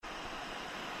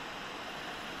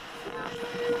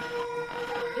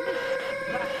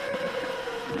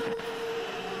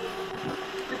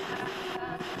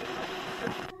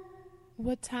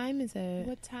What time is it?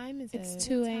 What time is It's it?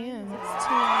 2 a.m. It's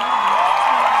 2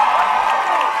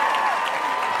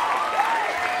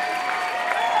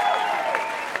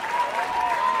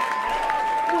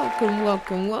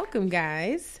 a.m. Welcome,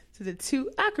 guys, to the Two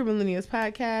Awkward Millennials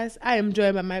podcast. I am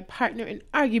joined by my partner in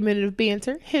argumentative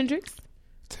banter, Hendrix.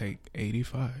 Take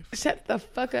 85. Shut the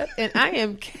fuck up. And I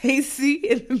am Casey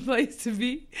in the place to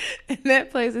be. And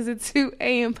that place is a 2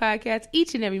 a.m. podcast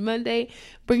each and every Monday,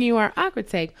 bringing you our awkward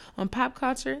take on pop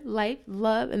culture, life,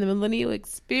 love, and the millennial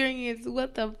experience.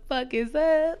 What the fuck is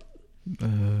up?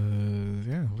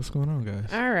 Yeah, what's going on, guys?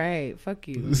 All right, fuck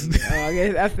you. I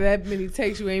guess after that many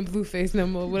takes, you ain't Blueface no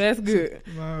more. Well, that's good.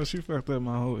 No, she fucked up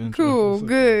my whole intro. Cool,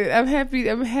 good. I'm happy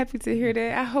to hear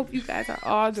that. I hope you guys are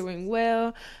all doing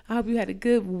well. I hope you had a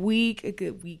good week, a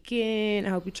good weekend.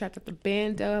 I hope you tracked up the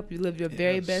bando. I hope you lived your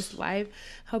very best life.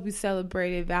 I hope you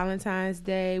celebrated Valentine's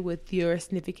Day with your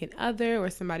significant other or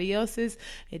somebody else's.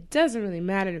 It doesn't really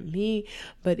matter to me,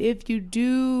 but if you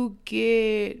do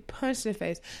get punched in the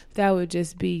face, that would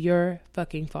just be your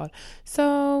fucking fault.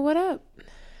 So, what up?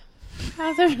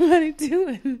 How's everybody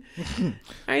doing?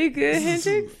 Are you good,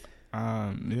 Hendrix? Yeah,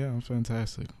 I'm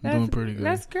fantastic. I'm doing pretty good.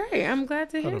 That's great. I'm glad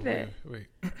to hear that. Wait.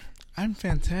 I'm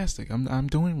fantastic. I'm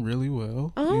doing really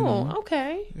well. Oh, you know?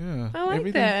 Okay. Yeah. I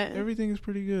like that. Everything is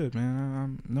pretty good,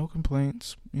 man. No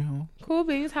complaints, you know. Cool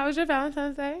beans. How was your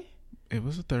Valentine's Day? It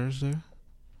was a Thursday.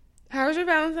 How was your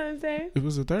Valentine's Day? It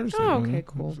was a Thursday. Oh, man. okay,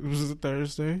 cool. It was a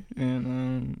Thursday,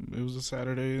 and it was a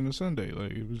Saturday and a Sunday.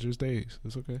 Like, it was just days.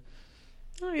 It's okay.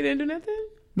 Oh, you didn't do nothing?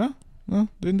 No,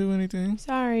 didn't do anything.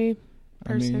 Sorry,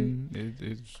 person. I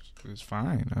mean, it's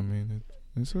fine. I mean,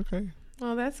 it's okay.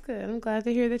 Well, that's good. I'm glad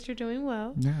to hear that you're doing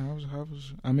well. Yeah,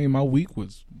 I mean, my week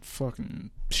was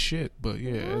fucking shit, but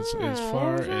yeah, as far what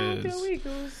was wrong as with your week?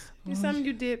 It was something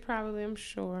you did probably, I'm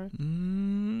sure.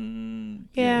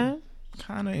 Yeah.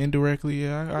 Kind of indirectly,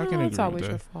 yeah. I can agree it's always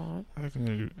with your that. fault. I can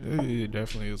agree. It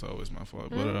definitely is always my fault,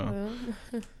 but Well.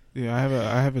 yeah, I have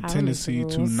a I tendency make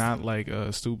the to rules. not like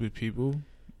stupid people.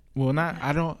 Well,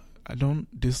 I don't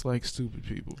dislike stupid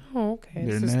people. Oh, okay.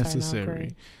 They're This is starting out necessary,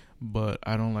 great. but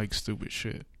I don't like stupid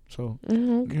shit. So Okay.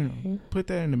 you know, put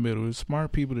that in the middle. It's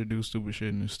smart people to do stupid shit,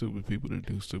 and there's stupid people to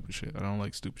do stupid shit. I don't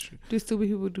like stupid shit. Do stupid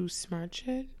people do smart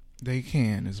shit? They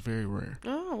can. It's very rare.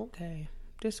 Oh, okay.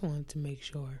 Just wanted to make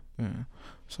sure. Yeah.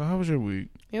 So how was your week?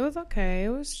 It was okay. It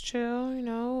was chill, you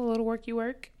know, a little worky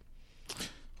work.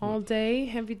 All day,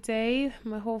 every day,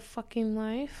 my whole fucking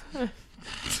life.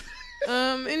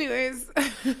 Anyways,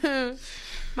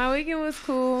 my weekend was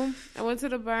cool. I went to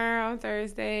the bar on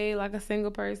Thursday like a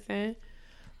single person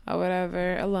or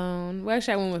whatever, alone. Well,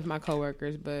 actually, I went with my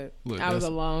coworkers, but Look, I was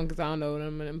alone because I don't know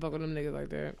them and fuck with them niggas like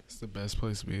that. It's the best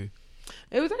place to be.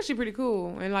 It was actually pretty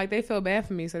cool, and like they felt bad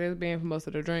for me, so they was paying for most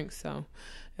of the drinks, so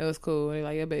it was cool. They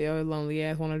like, I bet your lonely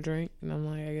ass want a drink, and I'm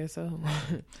like, I guess so.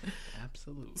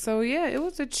 Absolutely. So yeah, it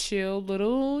was a chill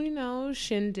little, you know,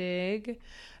 shindig.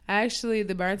 Actually,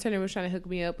 the bartender was trying to hook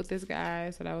me up with this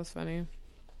guy, so that was funny.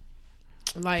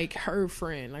 Like her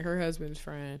friend, like her husband's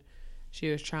friend,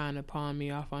 she was trying to pawn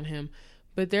me off on him.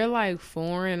 But they're like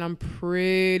foreign, and I'm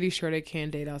pretty sure they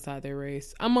can't date outside their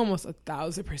race. I'm almost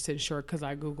 1,000% sure because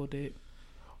I Googled it.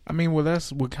 I mean, well,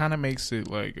 that's what kind of makes it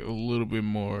like a little bit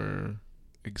more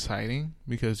exciting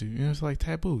because it's like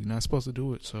taboo. You're not supposed to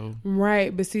do it, so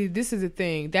Right, but see, this is the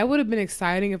thing. That would have been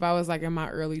exciting if I was like in my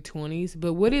early 20s.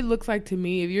 But what it looks like to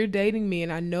me, if you're dating me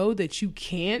and I know that you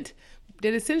can't,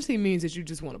 that essentially means that you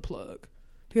just want to plug.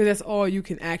 Because that's all you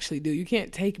can actually do. You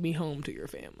can't take me home to your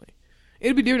family.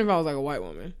 It'd be different if I was like a white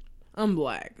woman. I'm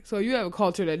black. So you have a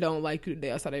culture that don't like you to date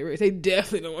outside their race. They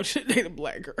definitely don't want you to date a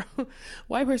black girl.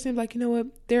 White person be like, you know what?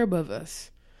 They're above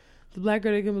us. The black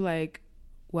girl, they can be like,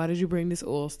 why did you bring this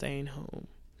oil stain home?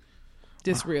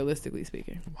 Just realistically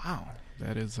speaking. wow,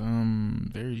 that is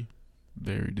very,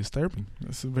 very disturbing.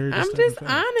 That's a very. I'm disturbing just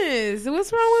fact. honest.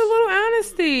 What's wrong with a little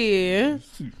honesty?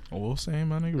 Well, same,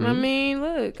 my nigga. I mean,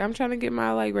 look, I'm trying to get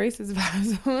my like racist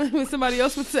vibes on what somebody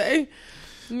else would say.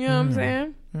 You know what I'm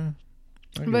saying? Yeah.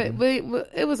 But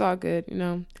it was all good, you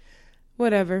know.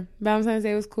 Whatever. Valentine's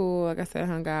Day was cool. Like I said,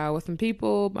 hung out with some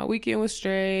people. My weekend was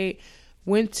straight.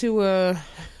 Went to a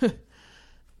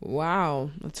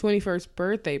 21st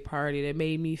birthday party that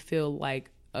made me feel like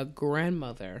a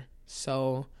grandmother.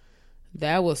 So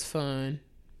that was fun.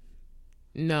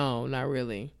 No, not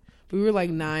really. We were like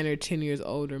 9 or 10 years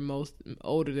older than most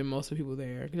of the people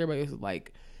there. Everybody was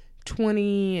like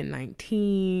 20 and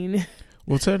 19.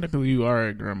 Well, technically, you are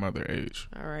at grandmother age.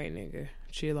 All right, nigga,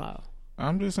 chill out.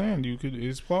 I'm just saying,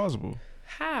 it's plausible.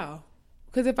 How?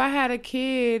 Because if I had a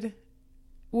kid,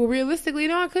 well, realistically,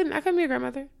 no, I couldn't be a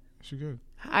grandmother. She good.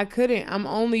 I couldn't. I'm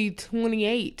only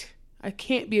 28. I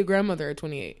can't be a grandmother at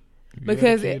 28. You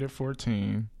Because had a kid at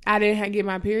 14. I didn't get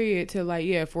my period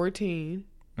till 14.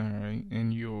 All right.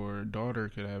 And your daughter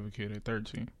could have a kid at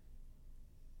 13.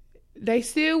 They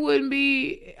still wouldn't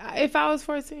be, if I was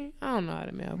 14. I don't know how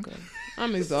to milk.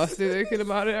 I'm exhausted thinking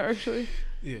about it, actually.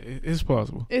 Yeah, it's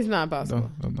possible. It's not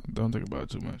possible. Don't think about it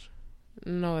too much.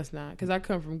 No, it's not. Because I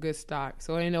come from good stock.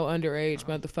 So ain't no underage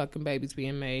motherfucking babies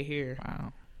being made here.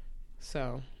 Wow.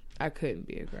 So I couldn't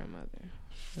be a grandmother.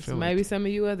 So Feel maybe some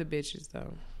of you other bitches,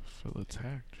 though. Feel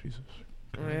attacked. Jesus.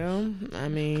 Christ. Well, I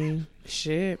mean,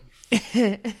 shit.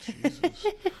 Jesus.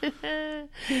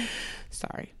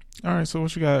 Sorry. All right, so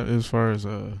what you got as far as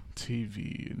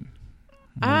TV and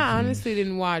I movies? honestly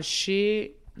didn't watch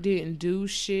shit, didn't do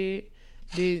shit,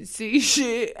 didn't see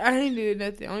shit. I ain't did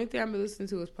nothing. Only thing I've been listening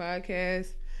to was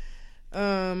podcasts.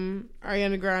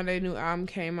 Ariana Grande new album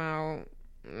came out.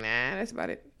 Nah, that's about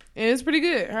it. And it's pretty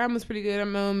good. Her album's pretty good.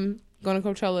 I'm going to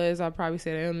Coachella, as I probably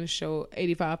said on the show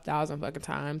 85,000 fucking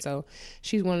times. So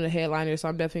she's one of the headliners. So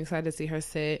I'm definitely excited to see her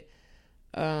set.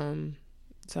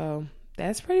 So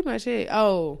that's pretty much it.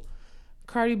 Oh,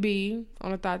 Cardi B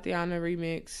on a Tatiana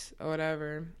remix or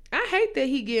whatever. I hate that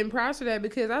he getting props for that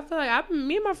because I feel like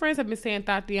me and my friends have been saying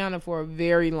Tatiana for a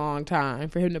very long time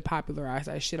for him to popularize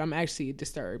that shit. I'm actually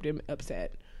disturbed and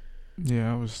upset.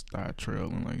 Yeah, I was Thought Trail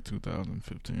in like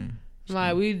 2015.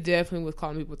 Like, we definitely was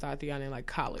calling people Tatiana in like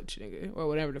college, nigga, or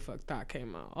whatever the fuck Thought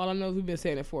came out. All I know is we've been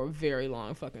saying it for a very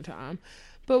long fucking time.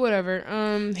 But whatever.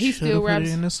 He still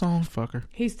raps in the song, fucker.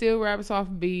 He still raps off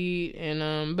beat,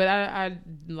 and but I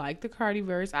like the Cardi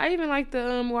verse. I even like the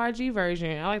YG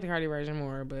version. I like the Cardi version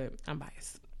more, but I'm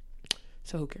biased,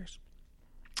 so who cares?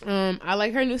 I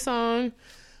like her new song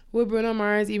with Bruno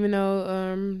Mars, even though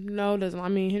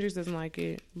Hendrix doesn't like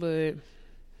it, but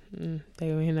they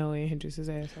know Hendrix is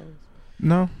assholes.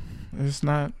 No, it's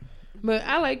not. But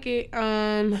I like it.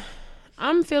 I'm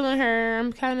feeling her.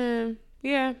 I'm kind of.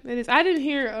 Yeah, it is. I didn't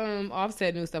hear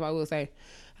Offset new stuff, I will say.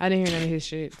 I didn't hear none of his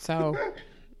shit. So,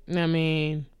 I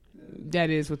mean,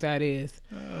 that is what that is.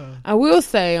 I will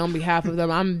say, on behalf of them,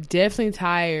 I'm definitely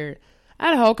tired. I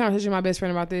had a whole conversation with my best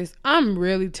friend about this. I'm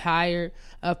really tired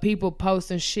of people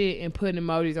posting shit and putting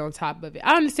emojis on top of it.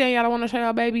 I understand y'all don't want to show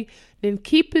y'all baby. Then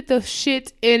keep it the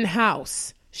shit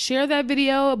in-house. Share that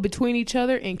video between each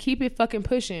other and keep it fucking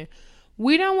pushing.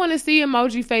 We don't want to see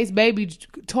emoji face baby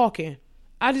talking.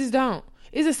 I just don't.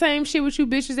 It's the same shit with you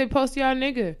bitches that post y'all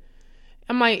nigga.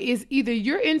 I'm like, it's either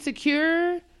you're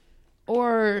insecure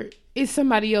or it's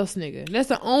somebody else nigga. That's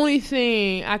the only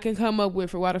thing I can come up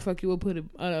with for why the fuck you would put an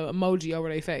emoji over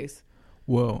their face.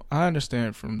 Well, I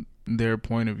understand from their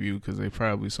point of view because they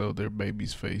probably sold their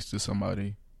baby's face to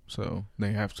somebody, so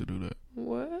they have to do that.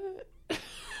 What?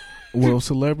 Well,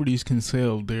 celebrities can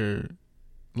sell their,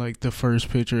 like, the first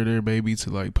picture of their baby to,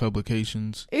 like,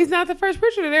 publications. It's not the first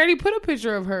picture. They already put a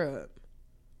picture of her up.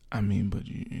 I mean, but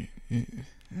you...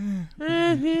 No,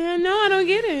 I don't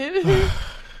get it.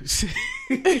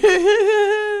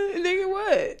 Nigga,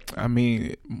 what? I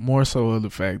mean, more so of the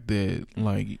fact that,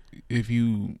 like, if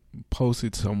you post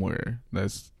it somewhere,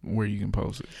 that's where you can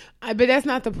post it. But that's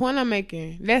not the point I'm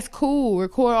making. That's cool.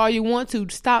 Record all you want to.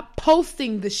 Stop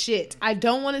posting the shit. I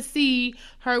don't want to see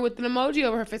her with an emoji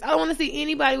over her face. I don't want to see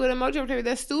anybody with an emoji over her face.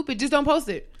 That's stupid. Just don't post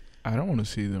it. I don't want to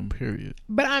see them, period.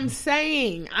 But I'm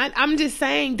saying, I'm just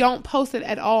saying, don't post it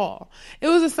at all. It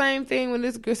was the same thing when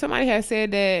this girl, somebody had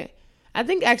said that, I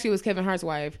think actually it was Kevin Hart's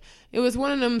wife. It was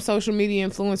one of them social media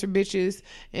influencer bitches,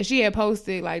 and she had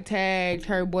posted, like, tagged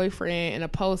her boyfriend in a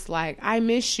post like, I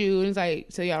miss you. And it's like,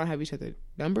 so y'all don't have each other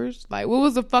numbers? Like, what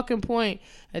was the fucking point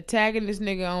of tagging this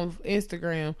nigga on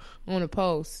Instagram on a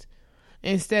post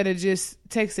instead of just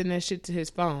texting that shit to his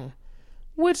phone?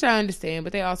 Which I understand,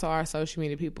 but they also are social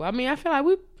media people. I mean, I feel like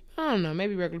I don't know,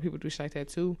 maybe regular people do shit like that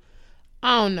too.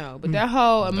 I don't know. But that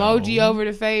whole emoji over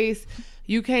the face,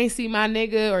 you can't see my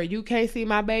nigga or you can't see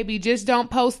my baby, just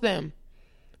don't post them.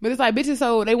 But it's like, bitches,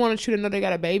 so they want you to know they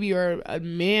got a baby or a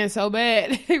man so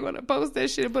bad. They want to post that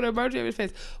shit and put an emoji over his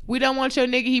face. We don't want your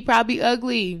nigga, he probably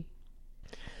ugly.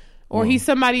 Or he's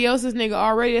somebody else's nigga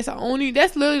already.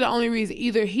 That's literally the only reason.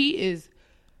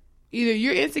 Either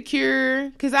you're insecure,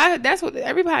 because that's what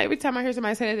every time I hear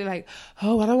somebody say that, they're like,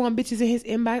 oh, I don't want bitches in his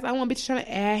inbox. I want bitches trying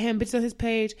to add him, bitches on his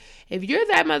page. If you're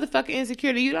that motherfucking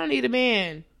insecure, then you don't need a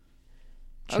man.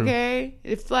 True. Okay?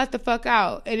 It flat the fuck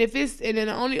out. And then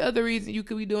the only other reason you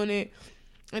could be doing it,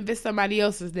 if it's somebody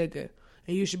else's nigga,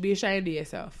 and you should be ashamed of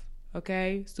yourself.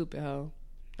 Okay? Stupid hoe.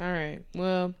 All right.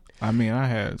 Well. I mean, I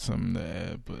had something to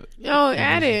add, but.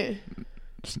 Add it.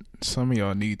 Some of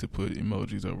y'all need to put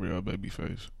emojis over your baby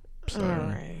face. Sorry. All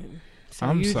right. So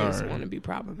I'm you sorry. just want to be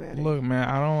problematic. Look, man,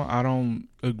 I don't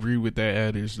agree with that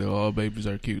adage that all babies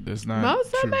are cute. That's not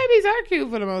Some true. babies are cute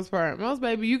for the most part. Most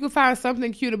babies, you can find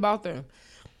something cute about them.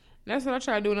 That's what I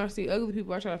try to do when I see ugly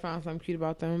people. I try to find something cute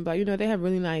about them. But, they have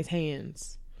really nice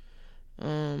hands.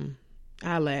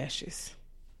 Eyelashes.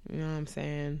 You know what I'm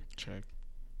saying? Check.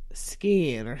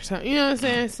 Skin or something. You know what I'm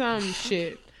saying? Some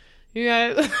shit. You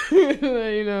got,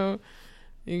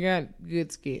 you got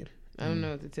good skin. I don't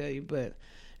know what to tell you, but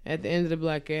at the end of the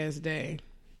black ass day,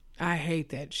 I hate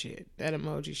that shit. That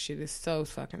emoji shit is so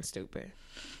fucking stupid.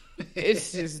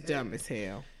 It's just dumb as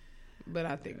hell. But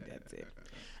I think that's it.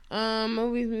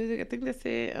 Movies, music, I think that's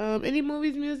it. Any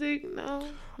movies, music? No.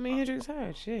 I mean, Hendrix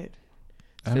Hard, shit.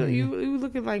 So you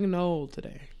looking like Noel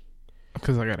today.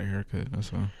 Because I got a haircut,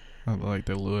 that's all. I like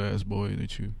that little ass boy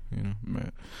that you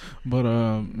met. But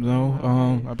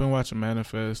no, I've been watching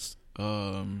Manifest. Fuck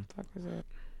was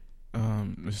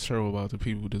that? This show about the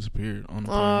people who disappeared on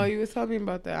the Oh, plane. you was talking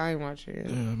about that. I ain't watching it.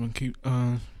 Yeah, I've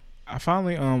been I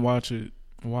finally watched it.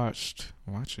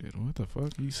 What the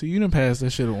fuck? You see, you done passed that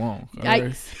shit along.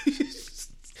 Yikes.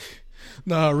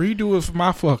 Nah, redo it for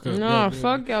my fucker. No,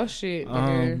 fuck your shit,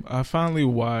 nigga. I finally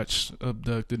watched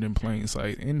Abducted in Plain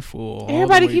Sight in full.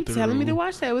 Everybody keep telling me to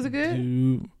watch that. Was it good?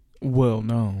 Dude, well,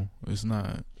 no, it's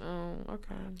not. Oh,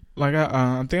 okay. Like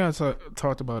I think I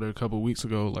talked about it a couple weeks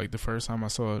ago. Like the first time I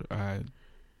saw it, I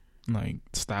like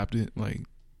stopped it like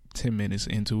 10 minutes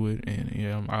into it, and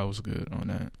yeah, I was good on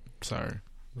that. Sorry.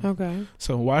 Okay.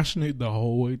 So watching it the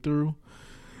whole way through,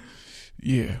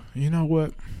 yeah, you know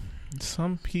what?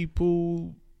 Some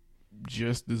people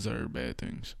just deserve bad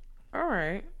things. All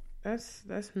right. That's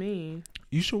mean.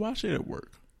 You should watch it at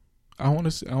work. I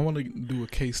want to do a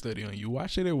case study on you.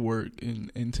 Watch it at work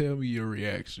and tell me your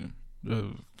reaction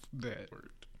of that.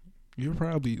 You're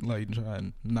probably like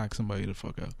trying to knock somebody the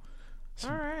fuck out.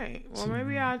 All right. Well,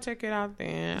 maybe I'll check it out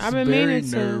then. It's I've been very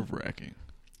meaning to. nerve-wracking.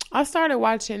 I started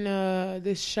watching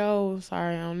this show,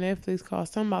 on Netflix called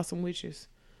something about some witches.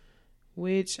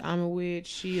 Witch, I'm a witch,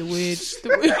 she a witch,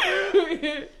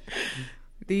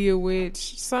 the a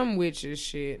witch, some witches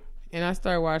shit. And I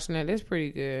started watching that. It's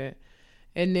pretty good.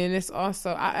 And then it's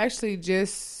also, I started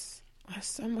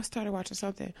watching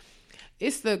something.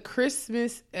 It's the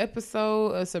Christmas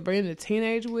episode of Sabrina the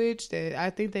Teenage Witch that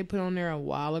I think they put on there a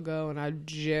while ago, and I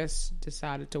just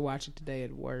decided to watch it today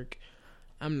at work.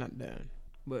 I'm not done,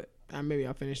 but maybe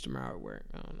I'll finish tomorrow at work.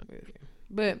 I don't know.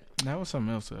 But that was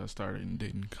something else that I started and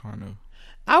didn't kind of.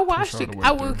 I watched it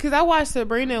because I watched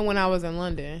Sabrina when I was in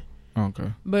London.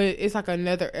 Okay, but it's like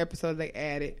another episode they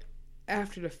added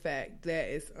after the fact that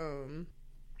is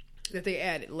that they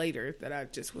added later that I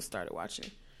just started watching.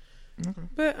 Okay,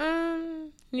 but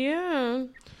yeah.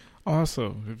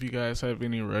 Also, if you guys have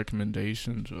any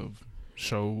recommendations of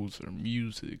shows or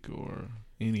music or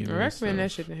any of that recommend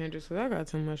that shit to Hendrix because I got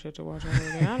too much shit to watch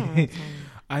already. I don't have time.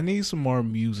 I need some more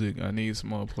music. I need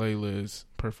some more playlists,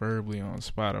 preferably on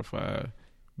Spotify,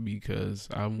 because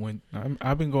I've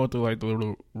been going through like the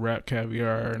little Rap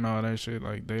Caviar and all that shit.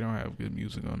 Like they don't have good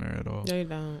music on there at all. They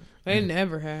don't. They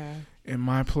never have. And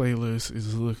my playlist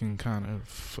is looking kind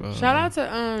of. Shout out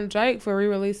to Drake for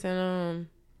re-releasing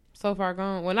So Far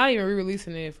Gone. Well, not even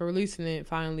re-releasing it, for releasing it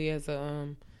finally as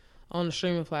a on the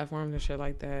streaming platforms and shit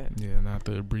like that. Yeah, not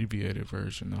the abbreviated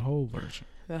version, the whole version.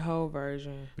 The whole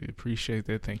version. We appreciate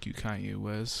that. Thank you, Kanye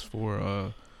West,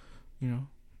 for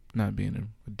not being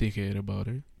a dickhead about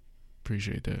it.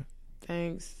 Appreciate that.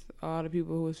 Thanks all the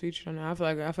people who was featured on that.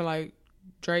 I feel like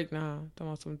Drake now. Talking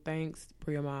about some thanks,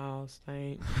 Bria Miles.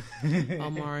 Thanks,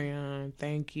 Omarion.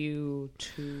 Thank you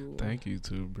to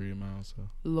Bria Miles.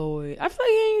 Lloyd. I feel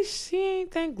like she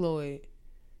ain't thank Lloyd,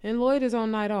 and Lloyd is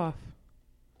on Night Off.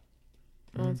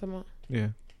 You know what I'm talking about? Yeah.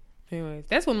 Anyways,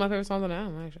 that's one of my favorite songs on the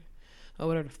album, actually. Or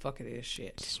whatever the fuck it is,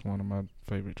 shit. It's one of my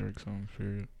favorite Drake songs,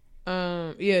 period.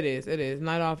 Yeah, it is.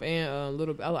 Night Off and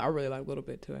Little Bit. I really like Little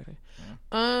Bit too, actually.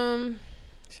 Yeah.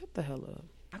 Shut the hell up.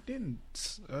 I didn't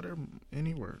utter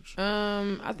any words.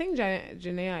 I think Janae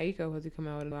Aiko was to come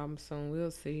out with an album soon.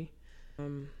 We'll see.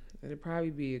 It'll probably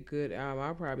be a good album.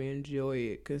 I'll probably enjoy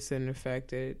it, considering the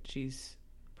fact that she's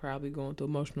probably going through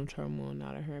emotional turmoil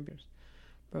now that her husband's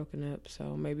broken up.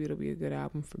 So maybe it'll be a good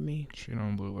album for me. She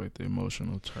don't look like the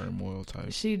emotional turmoil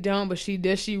type. She don't, but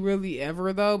does she really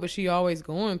ever though? But she always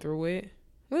going through it.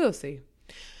 We'll see.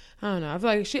 I don't know.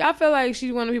 I feel like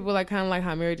she's one of the people like kind of like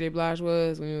how Mary J. Blige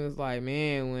was when it was like,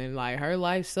 man, when like her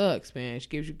life sucks, man. She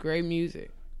gives you great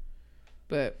music.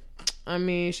 But I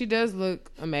mean, she does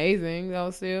look amazing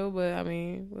though still, but I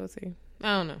mean, we'll see.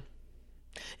 I don't know.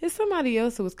 It's somebody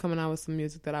else who was coming out with some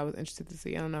music that I was interested to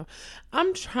see. I don't know.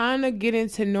 I'm trying to get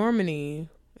into Normani.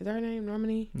 Is that her name,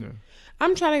 Normani? Yeah.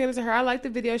 I'm trying to get into her. I like the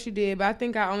video she did, but I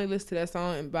think I only listened to that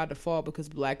song by default because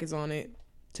Black is on it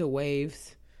to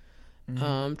Waves.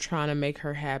 Trying to make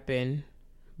her happen.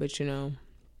 But, you know,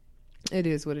 it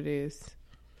is what it is.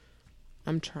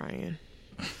 I'm trying.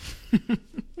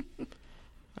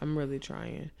 I'm really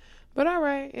trying. But all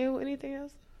right. Anything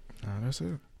else? Nah, that's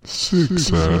it.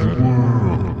 Six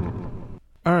World.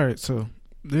 All right, so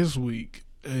this week,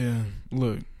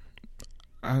 look,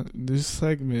 this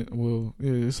segment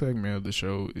of the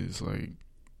show is like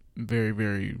very,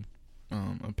 very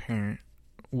apparent.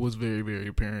 Was very, very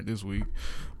apparent this week,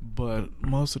 but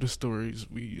most of the stories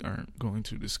we aren't going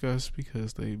to discuss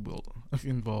because they will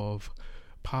involve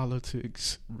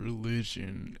politics,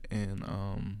 religion, and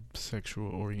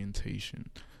sexual orientation.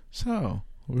 So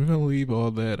we're gonna leave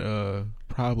all that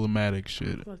problematic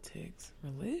shit. Politics,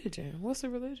 religion. What's the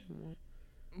religion one?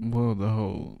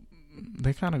 Well,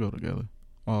 they kind of go together,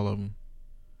 all of them.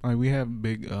 Like we have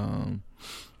big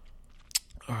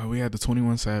we had the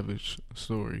 21 Savage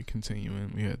story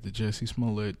continuing. We had the Jussie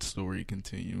Smollett story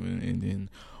continuing, and then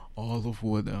all of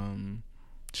what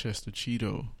Chester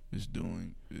Cheeto is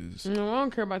doing is. No, I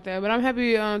don't care about that, but I'm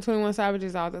happy 21 Savage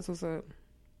is out. That's what's up.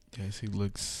 Yes, he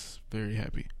looks very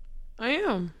happy. I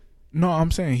am. No,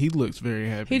 I'm saying he looks very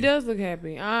happy. He does look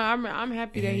happy. I'm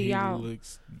happy that he out. He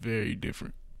looks very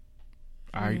different.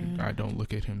 I don't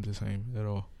look at him the same at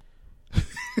all.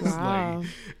 Wow. Like,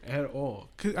 at all.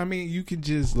 'Cause, I mean, you can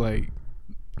just like,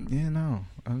 I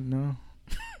don't know.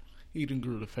 He done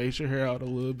grew the facial hair out a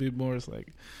little bit more. It's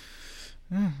like,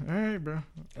 all right, bro.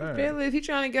 All right. Feel it. If he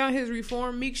trying to get on his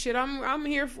reform meek shit, I'm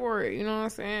here for it. You know what I'm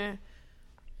saying?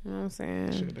 You know what I'm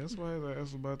saying? Shit, that's why I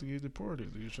was about to get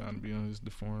deported. He was trying to be on his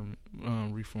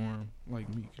reform like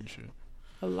Meek and shit.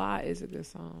 A Lot is a good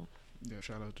song. Yeah,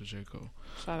 shout out to J. Cole.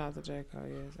 Shout out to J. Cole,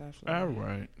 yes, absolutely. All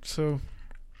right, so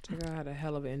J. Cole had a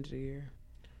hell of an end of the year.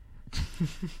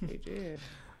 He did.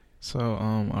 So,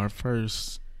 our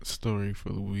first story for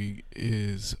the week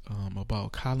is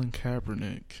about Colin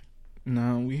Kaepernick.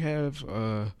 Now, we have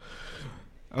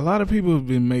a lot of people have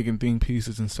been making think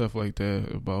pieces and stuff like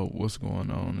that about what's going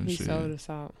on and He shit. sold us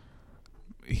out.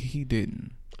 He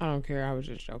didn't. I don't care. I was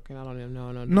just joking. I don't even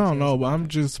know. No, but I'm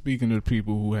just speaking to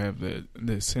people who have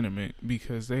that sentiment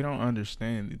because they don't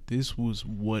understand that this was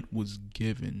what was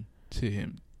given to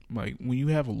him. Like, when you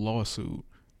have a lawsuit,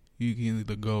 you can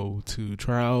either go to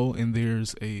trial and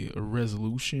there's a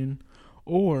resolution,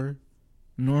 or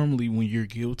normally when you're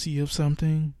guilty of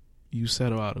something, you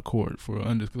settle out of court for an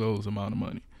undisclosed amount of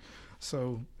money.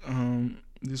 So,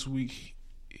 this week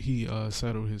he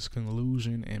settled his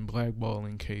collusion and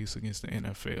blackballing case against the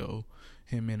NFL,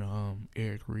 him and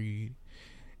Eric Reed,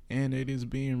 and it is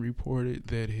being reported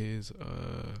that his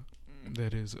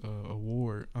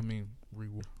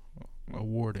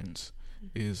awardance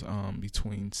is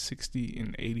between $60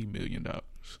 and $80 million.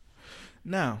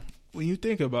 Now, when you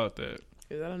think about that,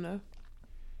 Is that enough?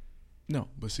 no,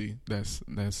 but see, that's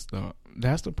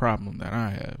the problem that I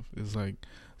have. Is like,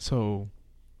 so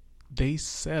they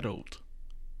settled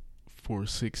for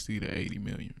 60 to 80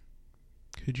 million.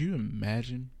 Could you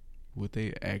imagine what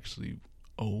they actually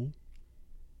owe?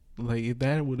 Like, if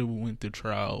that would have went to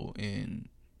trial and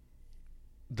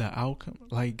the outcome,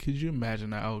 like, could you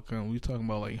imagine the outcome? We're talking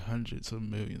about like hundreds of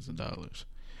millions of dollars.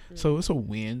 Mm. So it's a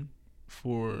win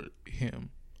for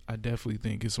him. I definitely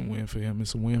think it's a win for him.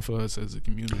 It's a win for us as a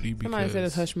community. Somebody said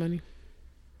it's hush money.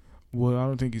 Well, I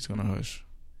don't think he's gonna hush.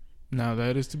 Now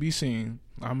that is to be seen.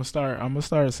 I'm gonna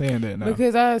start saying that now.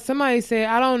 Because somebody said,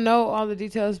 I don't know all the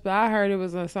details, but I heard it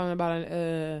was something about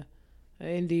an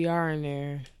NDR in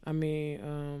there. I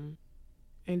mean,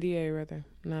 NDA rather,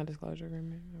 non-disclosure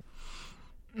agreement.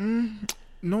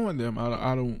 Knowing them,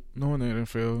 I don't knowing the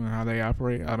NFL and how they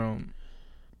operate. I don't.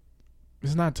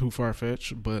 It's not too far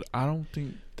fetched, but I don't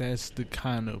think that's the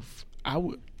kind of.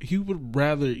 He would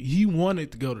rather. He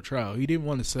wanted to go to trial. He didn't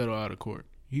want to settle out of court.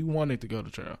 He wanted to go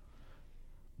to trial.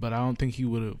 But I don't think he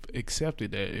would have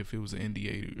accepted that if it was an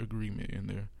NDA agreement in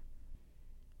there.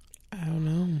 I don't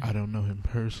know. I don't know him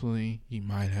personally. He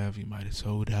might have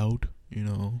sold out, you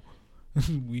know.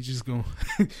 We just gonna...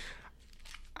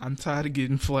 I'm tired of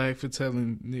getting flagged for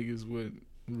telling niggas what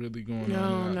really going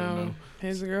on. No.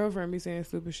 His girlfriend be saying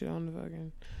stupid shit on the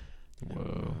fucking...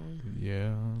 Well,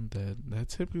 yeah, that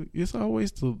typically... It's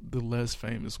always the less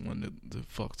famous one that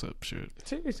fucks up shit.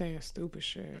 She be saying stupid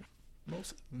shit.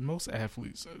 Most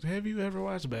athletes. Have you ever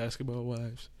watched Basketball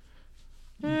Wives?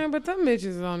 Man, but them bitches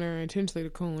is on there intentionally to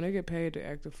coon. They get paid to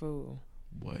act a fool.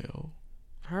 Well,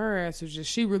 her ass was just,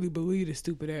 she really believed the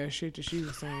stupid ass shit that she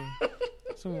was saying.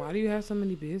 So why do you have so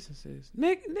many businesses?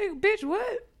 Nigga, bitch,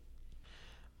 what?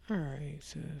 All right,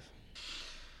 sis.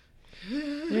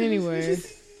 Anyway.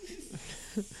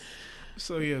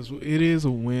 So yes, it is a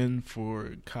win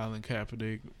for Colin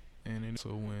Kaepernick, and it's a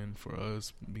win for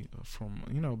us from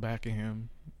backing him.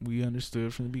 We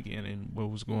understood from the beginning what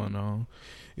was going on.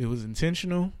 It was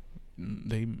intentional.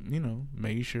 They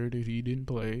made sure that he didn't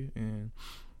play, and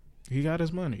he got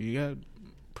his money. He got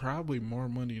probably more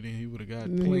money than he would have got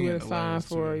playing. He would have signed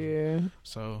for it, yeah.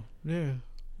 So yeah,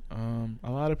 a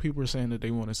lot of people are saying that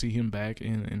they want to see him back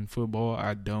in football.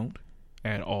 I don't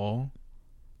at all,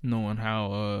 knowing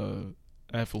how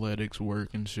athletics work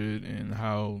and shit, and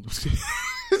how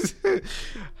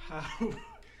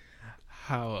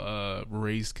how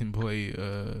race can play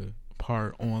a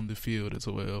part on the field as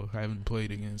well. I haven't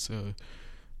played against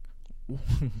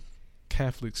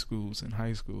Catholic schools in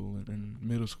high school and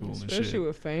middle school, especially and shit.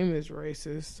 With famous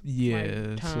racists. Yeah,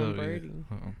 like Tom Brady.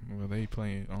 Well, they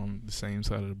playing on the same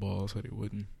side of the ball, so they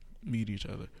wouldn't meet each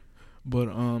other. But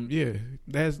yeah,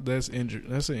 that's injury.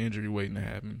 That's an injury waiting to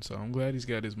happen. So I'm glad he's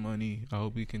got his money. I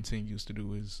hope he continues to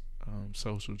do his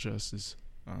social justice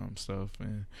stuff,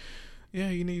 and yeah,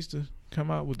 he needs to come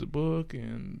out with the book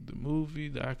and the movie,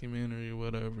 documentary, or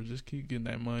whatever. Just keep getting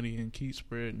that money and keep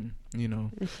spreading.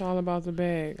 It's all about the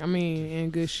bag. I mean,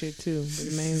 and good shit too, but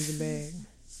the main's the bag.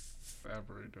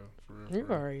 Elaborate though, for real. You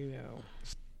already know.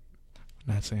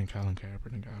 Not saying Colin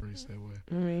Kaepernick operates that way.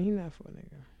 I mean, he not for a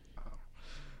nigga.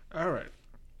 All right.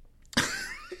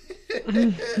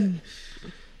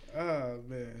 Oh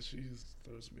man, she just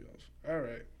throws me off. All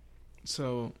right.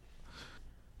 So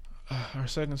our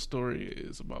second story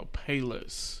is about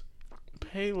Payless.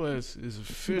 Payless is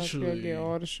officially get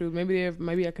all the shoes.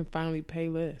 Maybe I can finally pay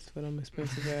less for them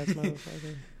expensive ass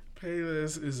motherfuckers.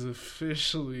 Payless is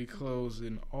officially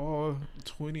closing all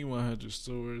 2,100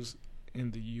 stores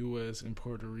in the U.S. and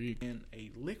Puerto Rico, and a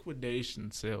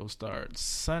liquidation sale starts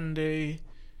Sunday.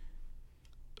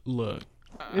 Look,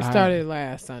 it started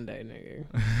last Sunday, nigga.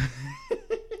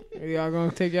 Y'all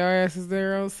gonna take y'all asses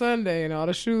there on Sunday, and all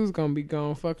the shoes gonna be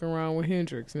gone. Fucking around with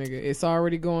Hendrix, nigga. It's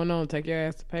already going on. Take your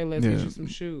ass to pay. Let's get you some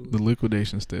shoes. The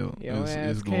liquidation still your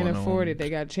ass can't afford it.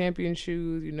 They got champion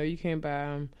shoes. You can't buy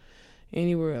them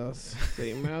anywhere else. So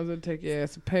you might as well take your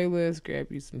ass to Payless,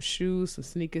 grab you some shoes, some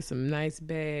sneakers, some nice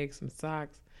bags, some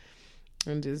socks.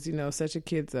 And just, set your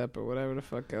kids up or whatever the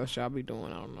fuck else y'all be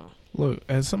doing. I don't know. Look,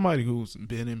 as somebody who's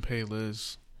been in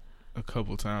Payless a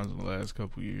couple times in the last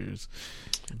couple years.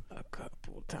 A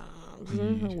couple times.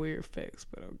 Weird facts,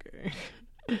 but okay.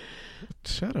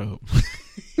 Shut up.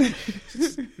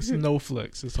 It's no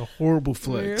flex. It's a horrible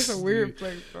flex. Yeah, it's a weird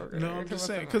flex. Okay. No, I'm just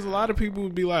saying, because a lot of people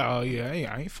would be like, oh yeah,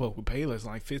 I ain't fuck with Payless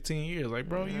in like 15 years. Like,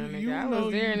 bro, I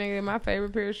was there, nigga. My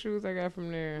favorite pair of shoes I got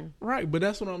from there. Right, but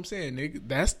that's what I'm saying, nigga.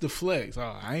 That's the flex.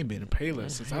 Oh, I ain't been in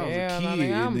Payless since I was a kid,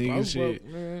 nigga. Shit.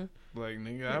 Man. Like,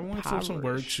 nigga, I went for some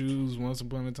work shoes once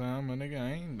upon a time. My nigga,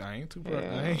 I ain't too proud.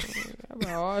 I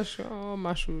bought all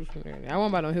my shoes from there. I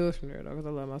won't buy no heels from there, though, because I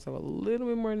love myself a little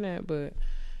bit more than that. But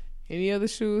any other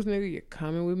shoes, nigga, you're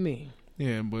coming with me.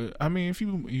 Yeah, but, I mean, if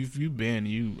you've been,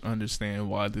 you understand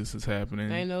why this is happening.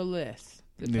 Ain't no less.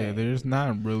 Yeah, there's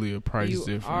not really a price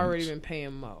difference. You already been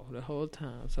paying more the whole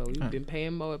time. So you've been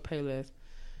paying more at Payless.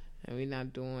 And we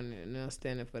not doing it, not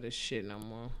standing for this shit no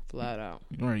more. Flat out.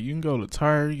 Right, you can go to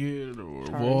Target or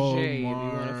Walmart if you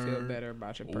want to feel better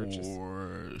about your purchase.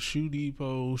 Or Shoe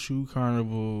Depot, Shoe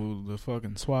Carnival, the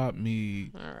fucking Swap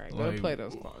Meet. All right, go to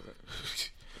Plato's Closet.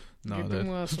 No, get them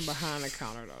ones from behind the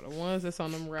counter, though. The ones that's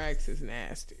on them racks is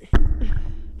nasty.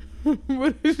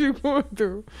 What is you going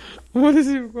through?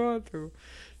 That's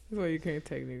why you can't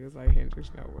take niggas like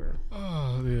Hendrix nowhere.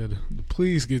 Oh, yeah.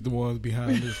 Please get the ones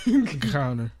behind the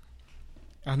counter.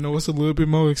 I know it's a little bit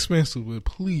more expensive, but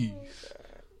please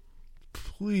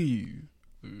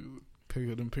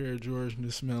pick up them pair of Jordans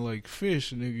that smell like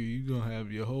fish, nigga. You gonna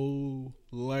have your whole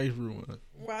life ruined.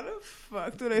 Why the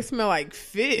fuck do they smell like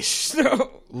fish?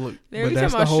 So look, but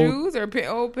that's the whole shoes or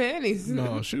old panties.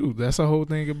 No, shoes. That's the whole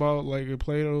thing about like a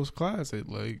Plato's Closet.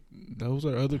 Like those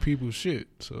are other people's shit.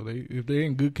 So if they're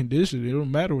in good condition, it don't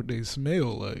matter what they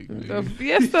smell like.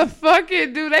 Yes, the fuck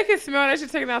it, dude. They can smell that shit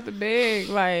taken out the bag.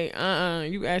 Like,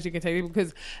 you actually can take it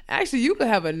because actually you could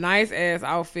have a nice ass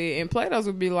outfit and Plato's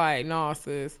would be like, nah,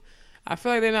 sis. I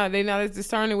feel like they not as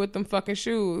discerning with them fucking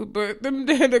shoes, but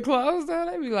the clothes though,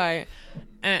 they be like,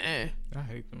 I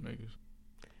hate them niggas.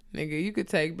 Nigga, you could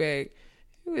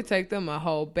take them a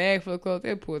whole bag full of clothes.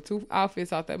 They pull 2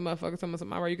 outfits out that motherfucker.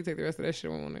 Tomorrow you can take the rest of that shit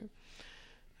on it.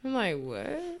 I'm like,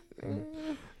 what?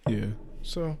 Yeah.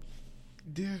 So,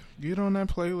 yeah, get on that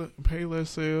Payless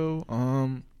sale.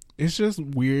 It's just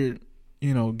weird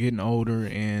getting older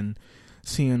and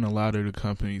seeing a lot of the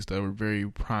companies that were very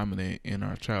prominent in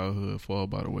our childhood fall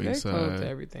by the They wayside. closed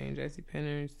everything.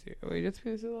 JCPenney's. Wait,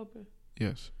 JCPenney's still open?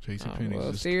 Yes, JCPenney's. Well,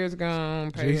 is Sears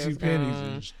gone. Payda's gone.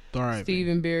 JCPenney's is thriving.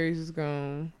 Stephen Barry's is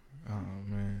gone. Oh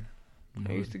man,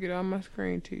 I used to get all my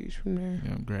screen tees from there.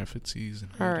 yeah, graphic tees and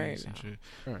All hoodies right, and shit.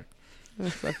 All right.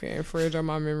 This fucking fridge on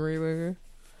my memory,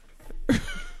 nigga.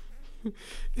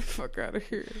 Fuck out of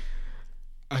here.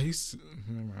 I used to.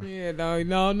 Never mind. Yeah,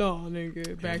 no,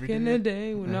 nigga. Back Every in day- the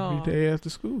day, when no. Every day after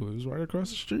school, it was right across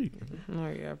the street. Oh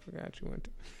yeah, I forgot you went to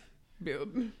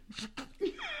building.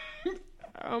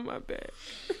 Oh my bad.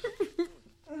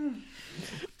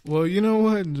 Well, you know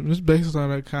what? Just based on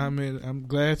that comment, I'm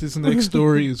glad this next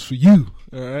story is for you.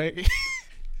 All right.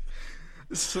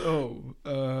 So,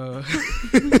 What,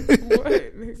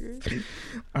 nigga?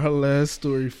 our last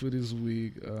story for this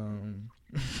week.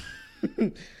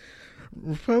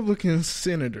 Republican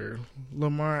Senator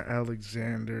Lamar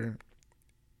Alexander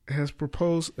has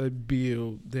proposed a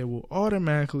bill that will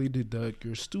automatically deduct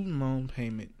your student loan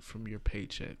payment from your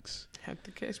paychecks. Have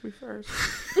to catch me first.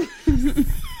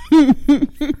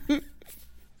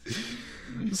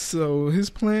 So his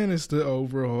plan is to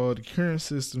overhaul the current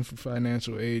system for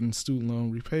financial aid and student loan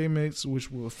repayments,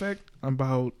 which will affect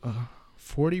about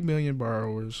 40 million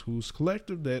borrowers whose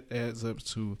collective debt adds up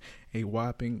to a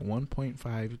whopping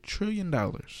 $1.5 trillion.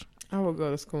 I will go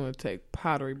to school and take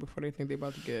pottery before they think they're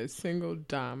about to get a single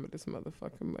dime of this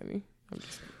motherfucking money.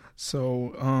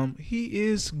 So he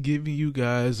is giving you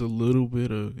guys a little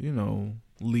bit of,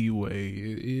 leeway.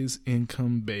 It is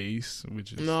income based,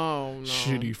 which is no.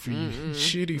 shitty for you.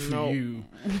 Shitty for Nope. you.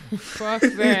 Fuck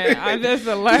that. That's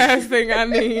the last thing I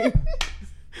need.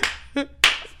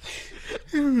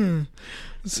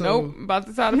 So, Nope. About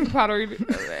the time of pottery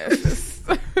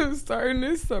starting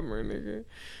this summer, nigga.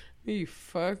 He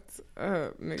fucked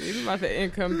up, nigga. He's about to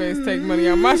income based take money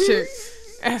out my shit.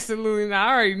 Absolutely not.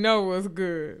 I already know what's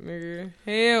good, nigga.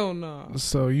 Hell no.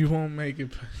 So you won't make it.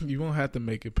 You won't have to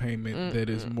make a payment that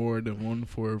is more than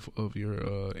 1/4 of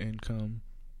your income.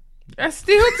 That's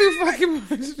still too fucking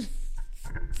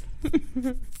much.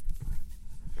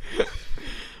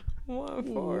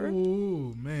 1/4.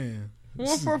 Oh man.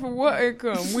 1/4 for what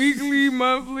income? Weekly,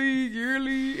 monthly,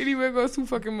 yearly? Anyway, it goes too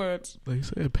fucking much. They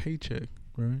say a paycheck,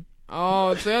 right?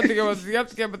 Oh, so you have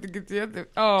to get the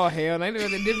oh hell, they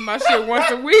did my shit once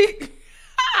a week.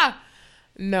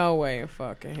 No way in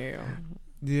fucking hell.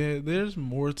 Yeah, there's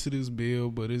more to this bill,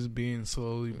 but it's being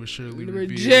slowly but surely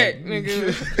Reject,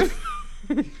 revealed.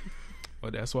 nigga. Well,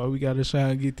 that's why we gotta try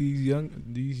and get these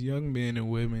young men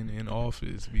and women in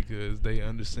office because they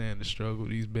understand the struggle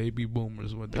these baby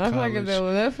boomers went to I feel like college if they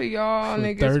let for y'all for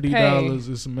niggas $30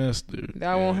 pay, a semester.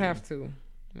 I won't have to.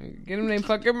 Get them they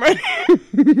fucking money.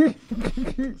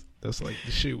 That's like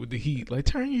the shit with the heat. Like,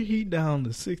 turn your heat down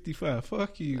to 65.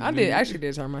 Fuck you. I dude. actually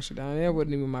did turn my shit down. That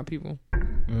wasn't even my people.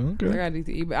 Okay. I got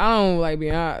DTE, but I don't like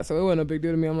being hot, so it wasn't a big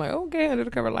deal to me. I'm like, okay, under the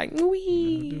cover, like,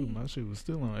 wee. Dude, my shit was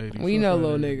still on 80. We know,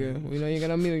 little nigga. We know you got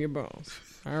no meat on your bones.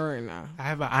 All right, now. I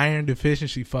have an iron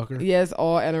deficiency, fucker. Yes,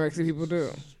 all anorexic people do.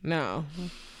 Now,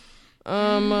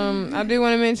 I do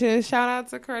want to mention shout out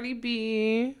to Cardi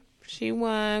B. She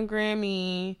won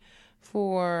Grammy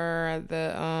for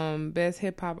the best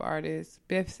hip hop artist.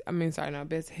 Best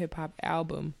hip hop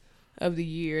album of the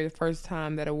year. The first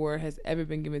time that award has ever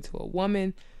been given to a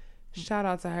woman. Shout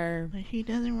out to her. But she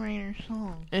doesn't write her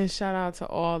song. And shout out to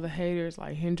all the haters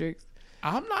like Hendrix.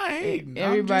 I'm not hating.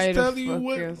 Everybody I'm just telling you the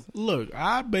what. fuck is- Look,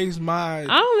 I base my. I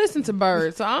don't listen to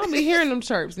birds, so I don't be hearing them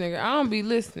chirps, nigga. I don't be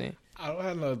listening. I don't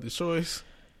have no other choice.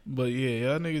 But yeah,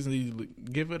 y'all niggas need to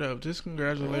give it up. Just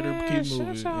congratulate her. Keep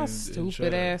moving. Shut y'all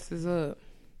stupid asses up.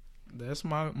 That's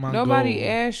my Nobody goal.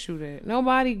 asked you that.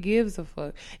 Nobody gives a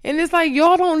fuck. And it's like,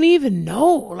 y'all don't even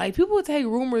know. Like, people take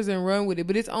rumors and run with it,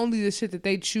 but it's only the shit that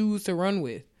they choose to run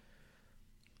with.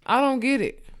 I don't get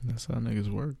it. That's how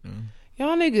niggas work, man.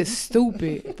 Y'all niggas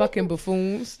stupid. Fucking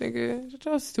buffoons, nigga. Shut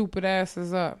your stupid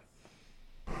asses up.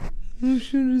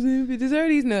 Deserve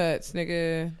these nuts,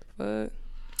 nigga. Fuck.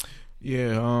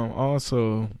 Yeah,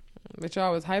 also, But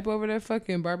y'all was hype over that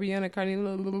fucking Barbiana Cardi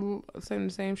saying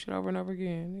the same shit over and over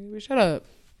again. Nigga, shut up.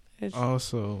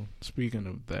 also, speaking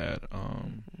of that,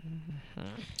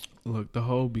 look, the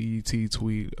whole BET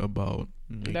tweet about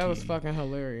Nicki That was fucking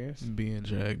hilarious. being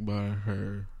dragged by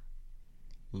her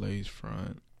lace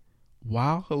front,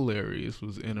 while hilarious,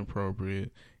 was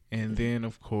inappropriate. And then,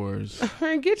 of course,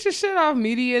 Get your shit off,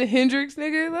 Media Hendrix,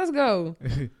 nigga. Let's go.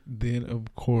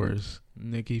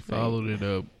 Nicki followed it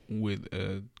up with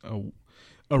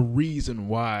a reason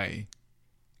why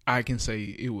I can say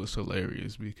it was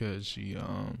hilarious because she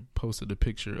posted a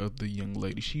picture of the young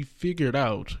lady. She figured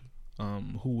out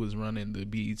who was running the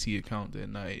BET account that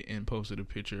night and posted a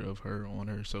picture of her on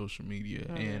her social media,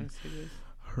 and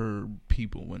her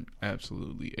people went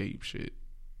absolutely ape shit.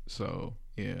 So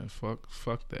yeah,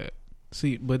 fuck that.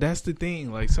 See, but that's the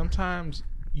thing. Like sometimes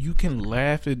you can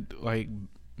laugh at like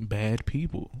bad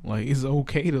people. Like it's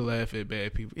okay to laugh at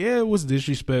bad people. Yeah, it was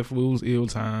disrespectful. It was ill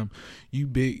time.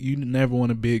 You never want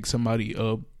to big somebody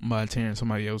up by tearing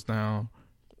somebody else down,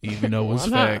 even though it's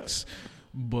facts.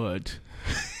 But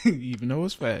even though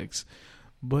it's facts.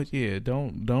 But yeah,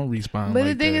 don't respond. But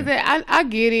like the thing is that I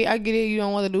get it. I get it. You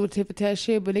don't want to do a tit for tat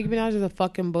shit. But Nicki Minaj is a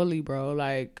fucking bully, bro.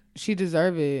 Like she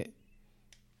deserve it.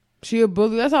 She a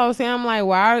bully. That's all I was saying. I'm like,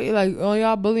 why are like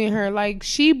y'all bullying her? Like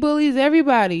she bullies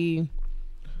everybody.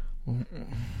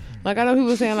 Like I know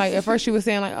people saying like at first she was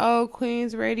saying like, oh,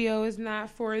 Queen's Radio is not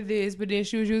for this, but then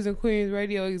she was using Queen's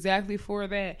Radio exactly for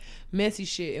that messy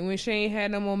shit. And when she ain't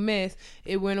had no more mess,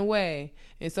 it went away.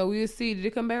 And so we'll see. Did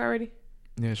it come back already?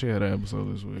 Yeah, she had an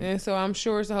episode this week. And so I'm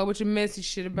sure it's a whole bunch of messy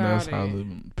shit about it. That's how the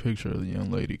picture of the young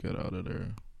lady got out of there.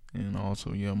 And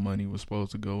also, Young Money was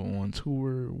supposed to go on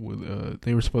tour with.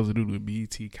 They were supposed to do the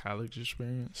BET College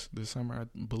Experience this summer, I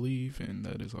believe, and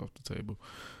that is off the table.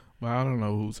 But I don't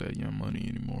know who's at Young Money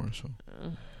anymore. So,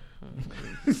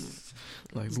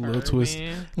 like Lil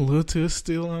Twist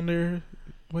still on there.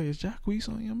 Wait, is Jacquees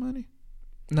on Young Money?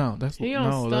 No, that's he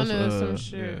on Stunner or some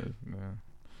shit. Yeah.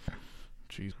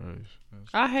 Jesus Christ.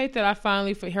 I hate that I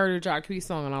finally heard a Jacquees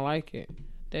song and I like it.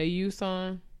 That You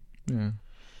song. Yeah.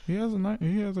 He has a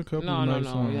couple of nice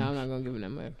songs. Yeah, I'm not gonna give him that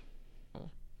much.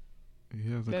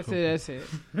 That's it.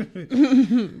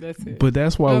 That's it. But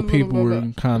that's why people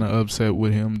were kind of upset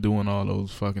with him doing all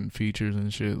those fucking features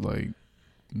and shit. Like,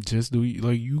 just do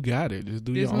you got it. Just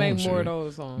do your own shit. Just make more of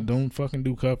those songs. Don't fucking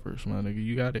do covers, my nigga.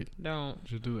 You got it. Don't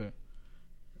just do that.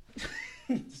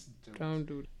 Don't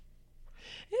do that.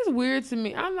 It's weird to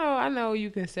me. I know you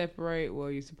can separate.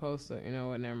 Well, you're supposed to. You know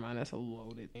what? Never mind. That's a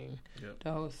loaded thing. Yep.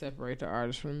 The whole separate the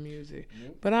artist from music.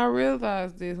 Yep. But I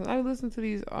realized this when I listen to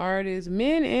these artists,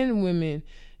 men and women,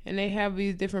 and they have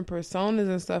these different personas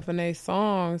and stuff in their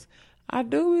songs. I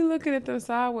do be looking at them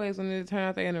sideways when they turn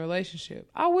out they're in a relationship.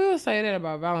 I will say that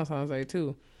about Valentine's Day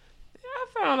too. I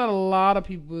found out a lot of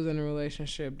people was in a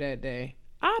relationship that day.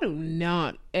 I do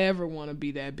not ever want to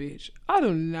be that bitch. I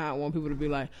do not want people to be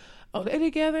like, oh, they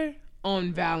together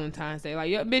on Valentine's Day. Like,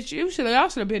 yeah, bitch, y'all should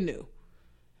have been new.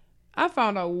 I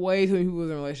found out way too many people was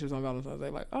in relationships on Valentine's Day.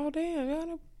 Like, oh, damn, y'all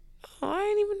know. Oh, I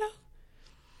ain't even know.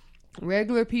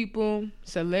 Regular people,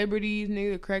 celebrities,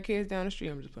 nigga, crackheads down the street.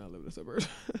 I'm just playing I live in the suburbs.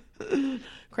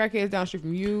 Crackheads down the street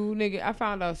from you, nigga. I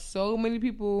found out so many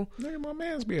people. Nigga, my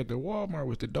man's be at the Walmart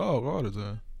with the dog all the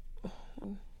time.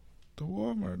 The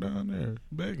Walmart down there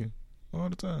begging all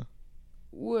the time.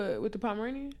 What, with the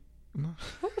Pomeranian? No.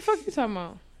 What the fuck you talking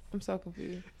about? I'm so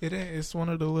confused. It ain't. It's one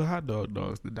of the little hot dog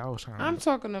dogs, the Dachshund. I'm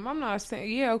talking to them. I'm not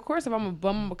saying. Yeah, of course. If I'm a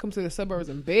bum, I'm gonna come to the suburbs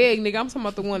and beg, nigga. I'm talking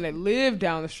about the one that lived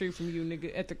down the street from you,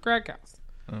 nigga, at the crack house.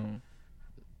 Oh,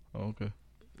 okay.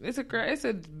 It's a beggar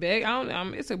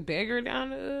down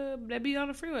that be on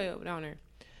the freeway up down there.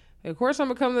 Of course, I'm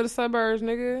gonna come to the suburbs,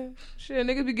 nigga. Shit,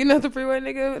 niggas be getting out the freeway,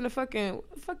 nigga, in the fucking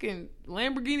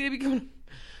Lamborghini. They be coming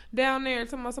down there.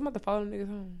 I'm about to follow them niggas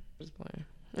home. Just playing.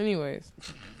 Anyways.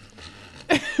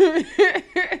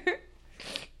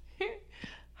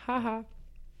 Haha.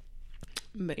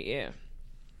 But yeah.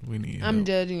 I'm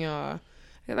judging y'all.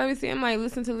 Cause let me see, I'm like,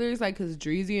 listen to lyrics like, cause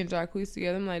Dreezy and Jacquees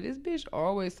together. I'm like, this bitch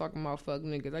always talking about fuck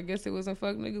niggas. I guess it wasn't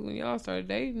fuck niggas when y'all started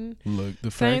dating. Look,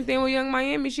 the same thing with Young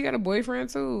Miami. She got a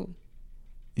boyfriend too.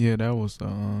 Yeah, that was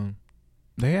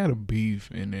they had a beef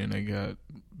and then they got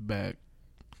back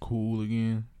cool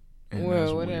again.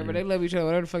 Well, whatever. Weird. They love each other.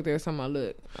 Whatever the fuck they were talking about.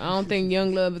 Look, I don't think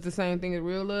young love is the same thing as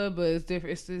real love, but it's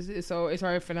different. It's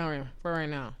alright for now. For right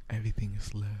now, everything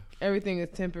is love. Everything is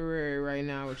temporary right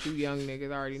now, which you young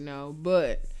niggas already know.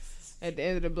 But at the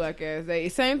end of the black ass day,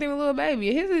 same thing with Lil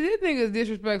Baby. His thing is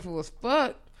disrespectful as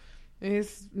fuck. And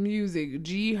his music,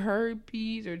 G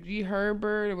Herpes or G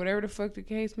Herbert or whatever the fuck the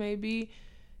case may be,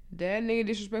 that nigga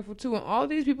disrespectful too. And all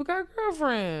these people got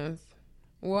girlfriends.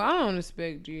 Well, I don't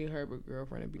expect G Herbert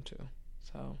girlfriend to be too.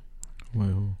 So,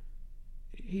 wait, who?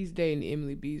 He's dating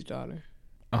Emily B's daughter.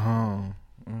 Oh,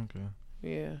 okay.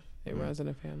 Yeah, it runs in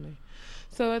the family.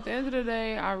 So at the end of the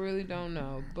day, I really don't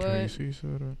know. But Casey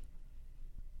said it.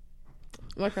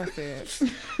 Like I said,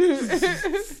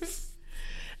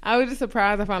 I was just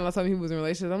surprised I found out some people was in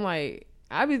relationships. I'm like,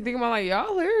 I be thinking about like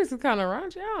y'all lyrics is kind of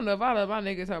raunchy. I don't know if I let my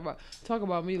niggas talk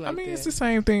about me like I mean, that. it's the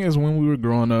same thing as when we were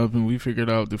growing up and we figured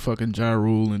out the fucking Ja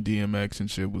Rule and DMX and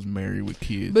shit was married with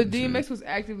kids. But and DMX shit. was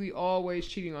actively always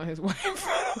cheating on his wife.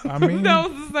 I mean, that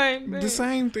was the same thing. The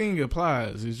same thing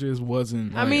applies. It just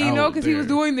wasn't. Like, I mean, out because he was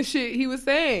there. doing the shit he was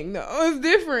saying. No, it's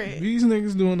different. These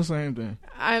niggas doing the same thing.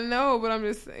 I know, but I'm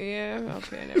just okay, never mind.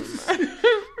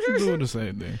 Doing the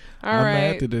same thing. All I'm right.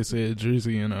 mad that they said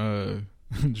Drizzy and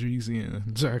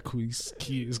Jacquees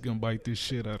kids gonna bite this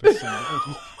shit out of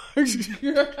somebody.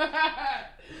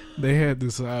 They had the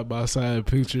side by side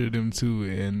picture of them two,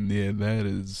 and yeah, that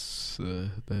is a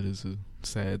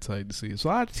sad sight to see. It's a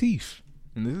lot of teeth,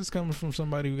 and this is coming from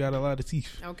somebody who got a lot of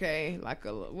teeth. Okay, like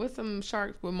with some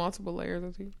sharks with multiple layers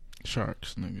of teeth.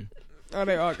 Sharks, nigga. Oh,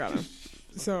 they all got them.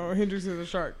 So Hendrix is a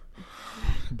shark.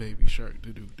 Baby shark,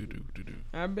 do do do do do do.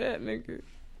 I bet, nigga.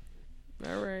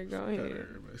 All right, go ahead.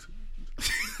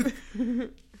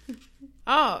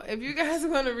 Oh, if you guys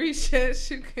want to reach us,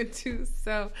 you can do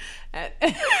so at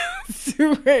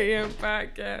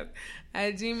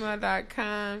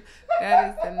superampodcast@gmail.com. That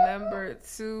is the number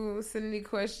 2. Send any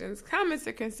questions, comments,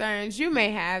 or concerns you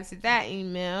may have to that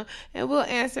email, and we'll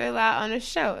answer it live on the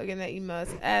show. Again, that email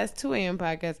is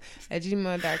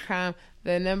as2ampodcast@gmail.com.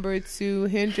 The number 2,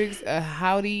 Hendrix, a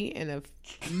howdy and a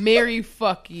merry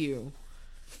fuck you.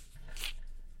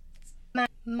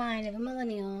 Mind of a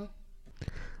millennial.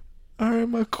 All right,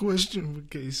 my question for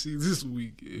KC this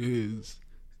week is,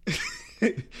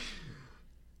 it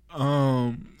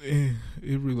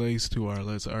relates to our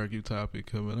Let's Argue topic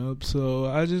coming up. So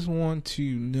I just want to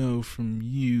know from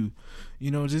you,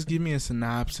 just give me a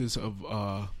synopsis of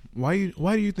why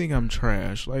do you think I'm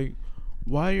trash? Like,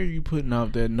 why are you putting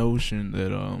out that notion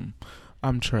that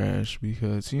I'm trash?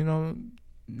 Because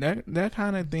that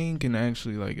kind of thing can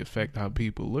actually like affect how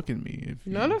people look at me.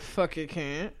 No, the fuck it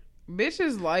can't.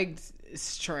 Bitches like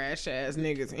trash ass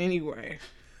niggas anyway.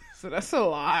 So that's a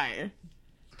lie.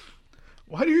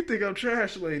 Why do you think I'm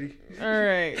trash, lady?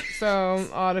 Alright, so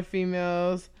all the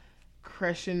females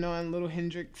crushing on little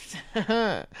Hendrix.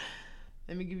 Let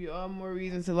me give you all more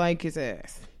reasons to like his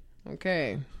ass.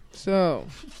 Okay, so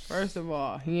first of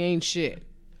all, he ain't shit.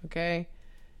 Okay?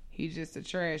 He's just a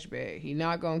trash bag. He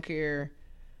not gonna care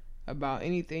about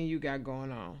anything you got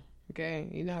going on. Okay?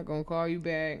 He not gonna call you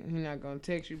back. He not gonna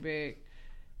text you back.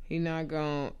 He not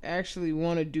gonna actually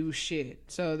want to do shit.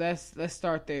 So let's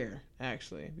start there.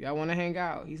 Actually, if y'all want to hang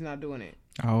out, he's not doing it.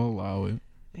 I'll allow it.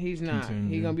 He's not.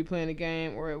 Continue. He gonna be playing a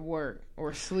game or at work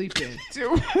or sleeping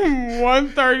till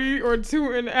 1:30 or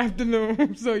 2 in the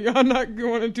afternoon. So y'all not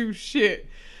going to do shit.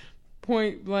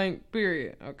 Point blank.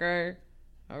 Period. Okay.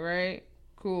 All right.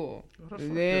 Cool.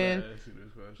 Then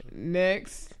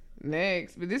next.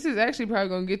 But this is actually probably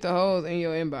going to get the hoes in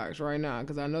your inbox right now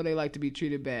because I know they like to be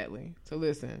treated badly. So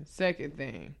listen, second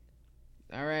thing.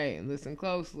 All right, listen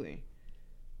closely.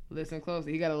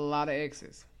 He got a lot of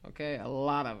exes, okay? A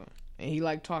lot of them. And he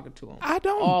like talking to them. I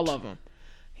don't. All of them.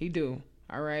 He do.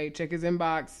 All right, check his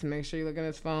inbox. Make sure you look at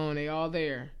his phone. They all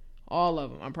there. All of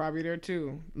them. I'm probably there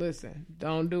too. Listen,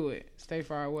 don't do it. Stay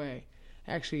far away.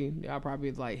 Actually, y'all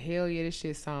probably like, hell yeah, this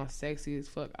shit sounds sexy as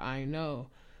fuck. I know.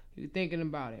 You thinking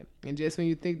about it. And just when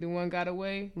you think the one got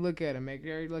away, look at him. Make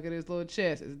sure you look at his little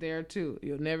chest. It's there too.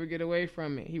 You'll never get away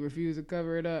from it. He refused to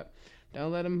cover it up.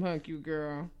 Don't let him hunk you,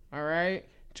 girl. All right?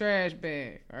 Trash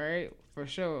bag. All right? For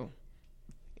sure.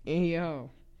 In your hoe.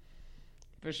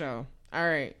 For sure. All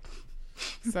right.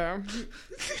 So,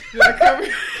 did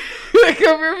I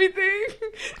cover everything?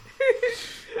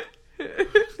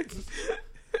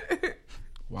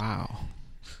 Wow.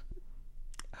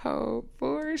 Hope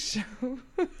for sure. All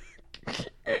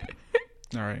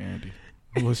right, Andy.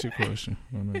 What's your question?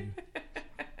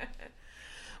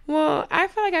 Well, I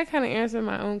feel like I kind of answered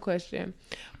my own question.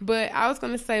 But I was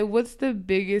going to say, what's the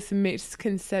biggest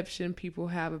misconception people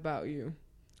have about you?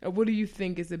 Or what do you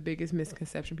think is the biggest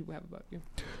misconception people have about you?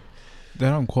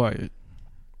 That I'm quiet.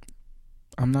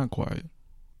 I'm not quiet.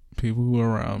 People who are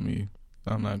around me,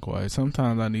 I'm not quiet.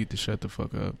 Sometimes I need to shut the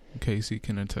fuck up. Casey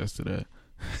can attest to that.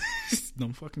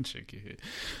 Don't fucking shake your head.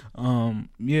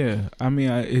 Yeah, I mean,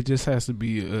 it just has to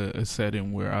be a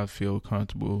setting where I feel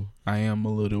comfortable. I am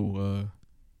a little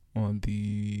on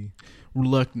the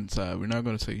reluctant side. We're not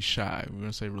going to say shy. We're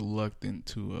going to say reluctant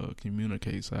to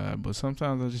communicate side. But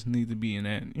sometimes I just need to be in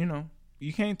that,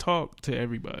 you can't talk to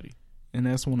everybody. And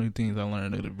that's one of the things I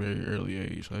learned at a very early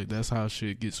age. Like, that's how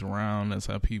shit gets around. That's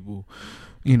how people,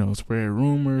 spread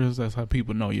rumors. That's how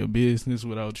people know your business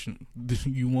without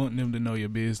you wanting them to know your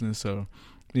business. So,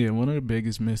 yeah, one of the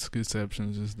biggest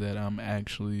misconceptions is that I'm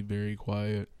actually very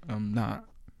quiet. I'm not,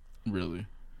 really.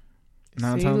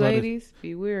 See, ladies,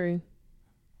 be weary.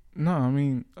 No, I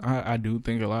mean, I do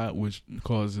think a lot, which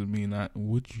causes me not.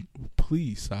 Would you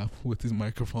please stop with this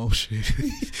microphone shit?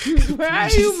 Why are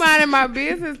you minding my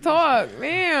business? Talk,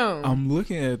 damn. I'm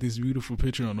looking at this beautiful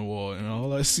picture on the wall, and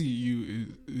all I see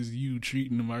is you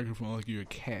treating the microphone like you're a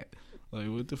cat. Like,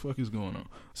 what the fuck is going on?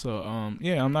 So,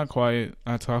 yeah, I'm not quiet.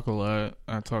 I talk a lot.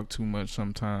 I talk too much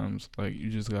sometimes. Like, you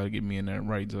just gotta get me in that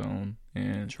right zone,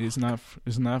 and it's not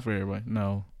for everybody.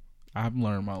 No, I've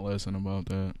learned my lesson about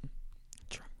that.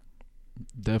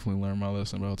 Definitely learned my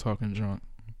lesson about talking drunk.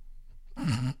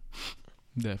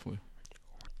 Definitely.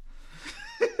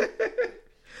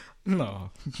 No,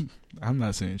 I'm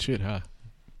not saying shit, huh?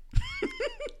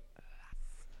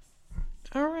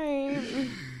 All right.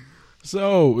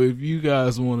 So, if you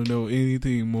guys want to know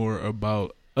anything more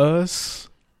about us,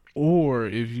 or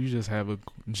if you just have a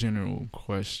general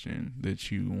question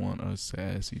that you want us to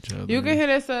ask each other, You can hit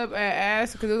us up at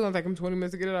ask, because it's going to take them 20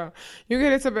 minutes to get it out. You can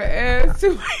hit us up at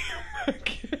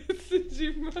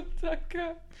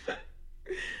ask2podcast@gmail.com.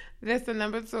 That's the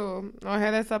number 2. Or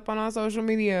hit us up on our social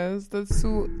medias, the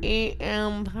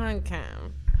 2am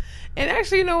podcast. And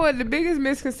actually, you know what? The biggest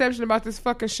misconception about this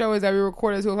fucking show is that we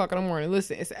record at 2 o'clock in the morning.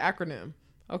 Listen, it's an acronym,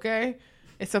 okay?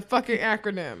 It's a fucking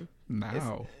acronym.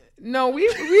 now. No, we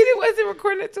really wasn't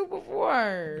recording at 2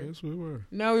 before. Yes, we were.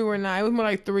 No, we were not. It was more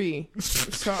like 3.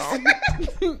 So,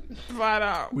 flat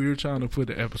out. We were trying to put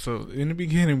the episode in the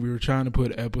beginning. We were trying to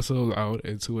put episodes out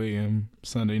at 2 a.m.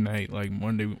 Sunday night, like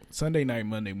Sunday night,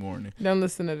 Monday morning. Don't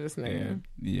listen to this nigga. And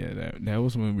yeah, that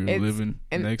was when we were living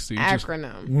next to each other.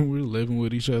 Acronym. When we were living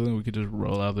with each other, and we could just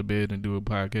roll out of the bed and do a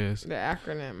podcast. The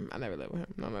acronym. I never lived with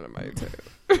him. No, nobody tell.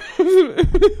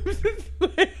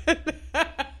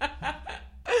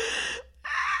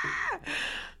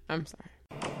 I'm sorry.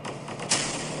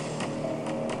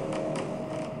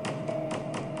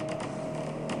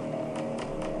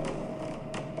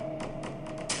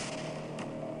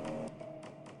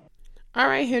 All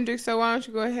right, Hendrix. So why don't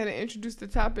you go ahead and introduce the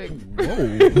topic?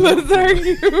 Whoa. Let's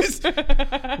argue.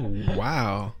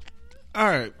 Wow. All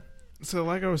right. So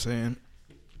like I was saying,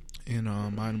 in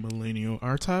Mind Millennial,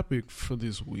 our topic for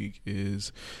this week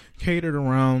is catered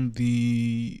around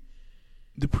the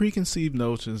preconceived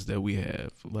notions that we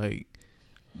have. Like,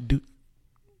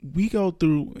 we go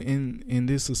through in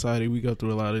this society, we go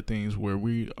through a lot of things where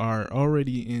we are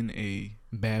already in a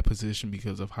bad position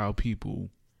because of how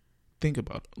people think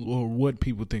about, or what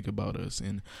people think about us,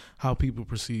 and how people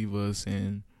perceive us,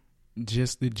 and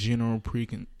just the general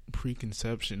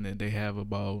preconception that they have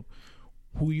about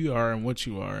who you are and what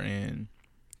you are. And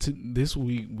this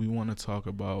week we want to talk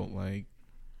about like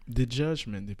the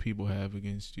judgment that people have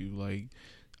against you. Like,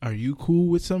 are you cool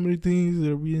with some of the things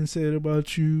that are being said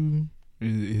about you?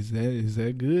 Is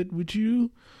that good with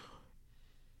you?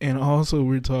 And also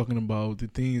we're talking about the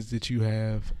things that you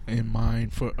have in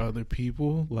mind for other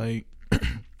people, like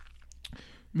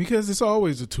because it's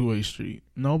always a two-way street.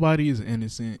 Nobody is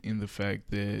innocent in the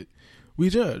fact that we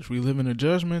judge. We live in a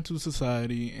judgmental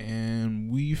society, and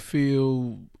we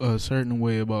feel a certain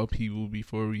way about people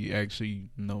before we actually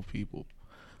know people.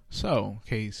 So,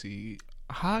 Casey,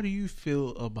 how do you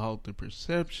feel about the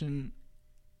perception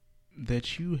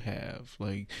that you have?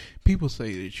 Like, people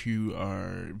say that you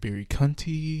are very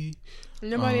cunty.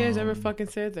 Nobody has ever fucking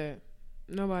said that.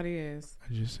 Nobody is.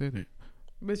 I just said it.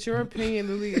 But your opinion,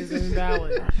 Lily, is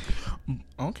invalid.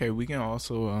 Okay, we can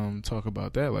also talk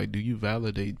about that. Like, do you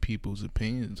validate people's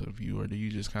opinions of you, or do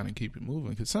you just kind of keep it moving?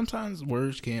 Because sometimes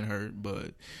words can hurt,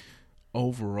 but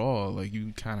overall, like,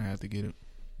 you kind of have to get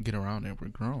around it. We're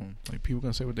grown. Like, people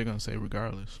gonna say what they're gonna say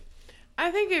regardless.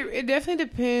 I think it definitely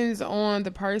depends on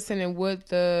the person and what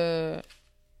the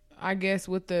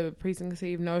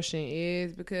preconceived notion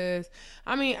is, because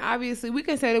I mean, obviously we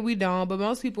can say that we don't, but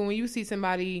most people, when you see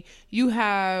somebody, you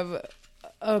have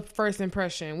a first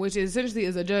impression, which essentially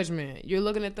is a judgment. You're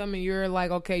looking at them and you're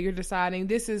like, okay, you're deciding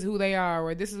this is who they are,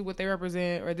 or this is what they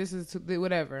represent, or this is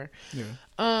whatever. Yeah.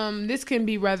 This can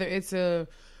be whether it's a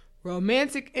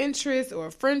romantic interest or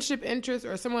a friendship interest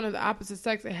or someone of the opposite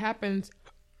sex. It happens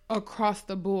across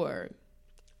the board.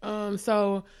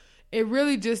 So it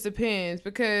really just depends,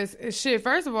 because shit,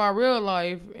 first of all, real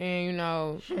life and, you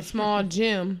know, small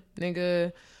gym,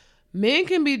 nigga, men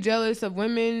can be jealous of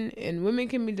women and women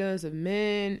can be jealous of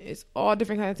men. It's all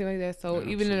different kinds of things like that. So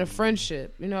even in a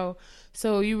friendship, you know,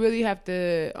 so you really have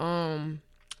to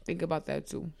think about that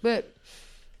too. But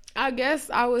I guess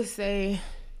I would say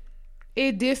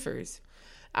it differs.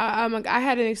 I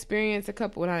had a situation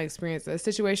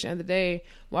the other day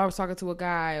where I was talking to a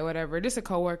guy or whatever, just a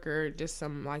coworker, just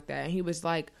something like that. And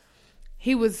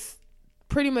he was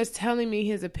pretty much telling me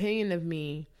his opinion of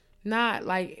me not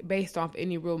like based off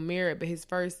any real merit, but his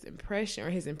first impression or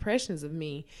his impressions of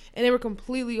me, and they were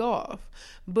completely off.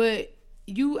 But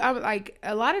I was like,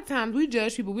 a lot of times we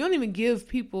judge people. We don't even give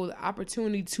people the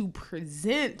opportunity to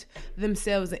present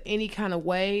themselves in any kind of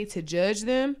way to judge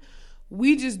them.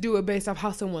 We just do it based off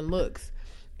how someone looks.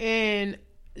 And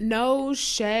no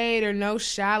shade or no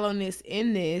shallowness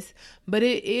in this, but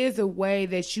it is a way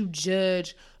that you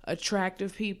judge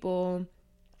attractive people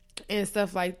and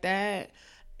stuff like that.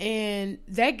 And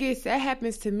that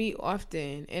happens to me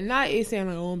often. And not it saying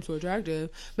like, oh, I'm so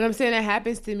attractive, but I'm saying that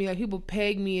happens to me. Like, people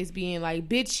peg me as being like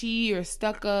bitchy or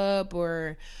stuck up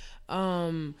or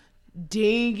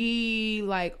dingy,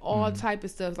 like all type of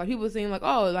stuff. Like, people saying like,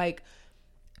 oh, like,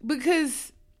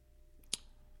 because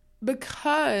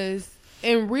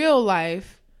in real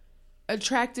life,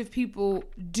 attractive people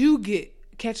do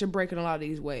catch a break in a lot of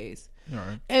these ways. All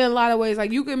right. In a lot of ways,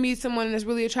 like, you can meet someone that's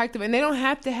really attractive and they don't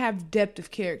have to have depth of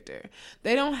character.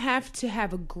 They don't have to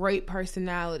have a great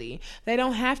personality. They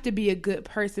don't have to be a good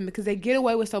person, because they get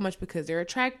away with so much because they're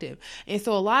attractive. And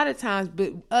so a lot of times,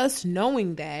 but us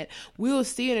knowing that, we'll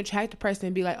see an attractive person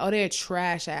and be like, oh, they're a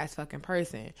trash ass fucking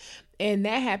person. And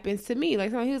that happens to me.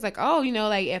 Like, he was like, oh, you know,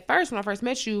 like, at first, when I first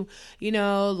met you, you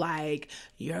know, like,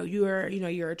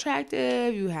 you're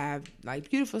attractive, you have like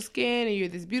beautiful skin, and you're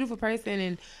this beautiful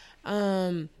person.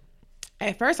 And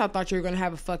at first I thought you were going to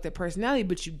have a fucked up personality,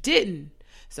 but you didn't.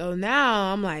 So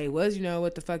now I'm like, well, you know,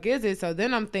 what the fuck is it? So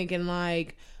then I'm thinking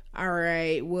like, all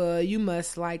right, well, you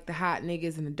must like the hot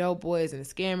niggas and the dope boys and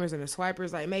the scammers and the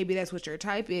swipers. Like, maybe that's what your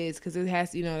type is, because it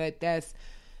has, you know, that's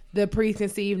the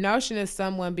preconceived notion of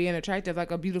someone being attractive,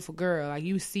 like a beautiful girl. Like,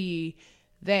 you see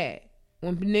that.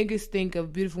 When niggas think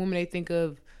of beautiful women, they think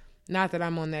of, not that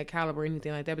I'm on that caliber or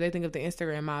anything like that, but they think of the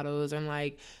Instagram models and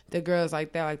like the girls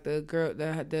like that, like the girl,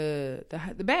 the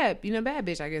bad, you know, bad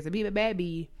bitch, I guess, the bad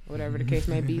bee, whatever the case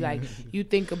may be. Like, you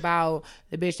think about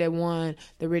the bitch that won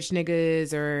the rich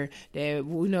niggas, or that,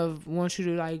 you know, want you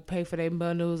to like pay for their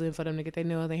bundles and for them to get their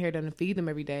nails and hair done and feed them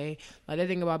every day. Like, they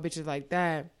think about bitches like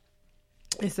that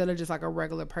instead of just like a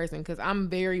regular person, because I'm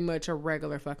very much a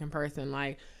regular fucking person.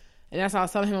 Like, and that's how I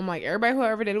was telling him, I'm like, everybody who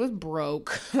ever did it was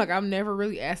broke. Like, I've never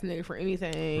really asked a nigga for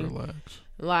anything. Relax.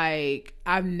 Like,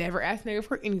 I've never asked a nigga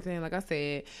for anything, like I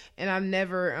said. And I've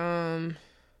never,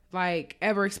 like,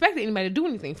 ever expected anybody to do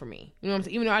anything for me. You know what I'm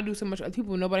saying? Even though I do so much other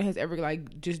people, nobody has ever, like,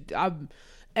 I've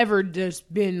ever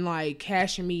just been, like,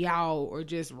 cashing me out or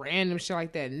just random shit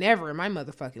like that. Never in my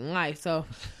motherfucking life. So,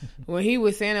 when he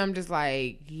was saying it, I'm just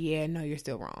like, yeah, no, you're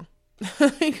still wrong.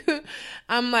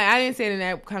 I'm like, I didn't say it in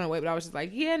that kind of way, but I was just like,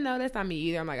 yeah, no, that's not me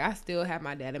either. I'm like, I still have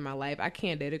my dad in my life. I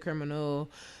can't date a criminal.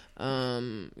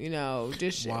 You know,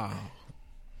 just shit. Wow.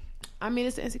 I mean,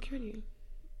 it's an insecurity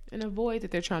and a void that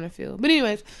they're trying to fill. But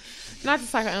anyways, not to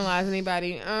psychoanalyze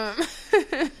anybody.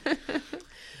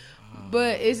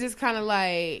 But it's just kind of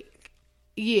like,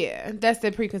 yeah, that's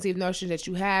the preconceived notion that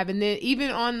you have. And then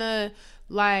even on the,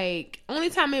 like, only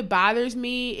time it bothers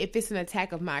me if it's an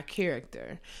attack of my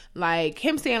character. Like,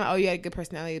 him saying, like, oh, you had a good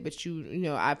personality, but you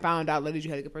know, I found out later you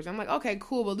had a good person. I'm like, okay,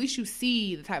 cool, but at least you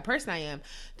see the type of person I am.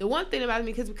 The one thing about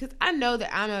me, because I know that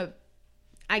I'm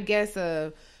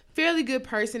a fairly good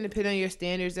person, depending on your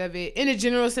standards of it. In a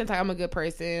general sense, like, I'm a good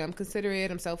person. I'm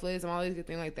considerate. I'm selfless. I'm all these good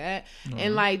things like that. Mm-hmm.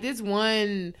 And, like, this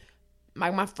one,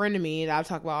 like, my friend of me that I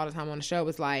talk about all the time on the show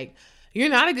was like, you're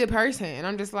not a good person. And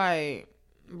I'm just like,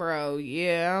 bro,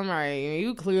 yeah, I'm right.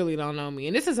 You clearly don't know me.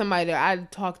 And this is somebody that I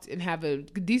talked and have a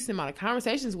decent amount of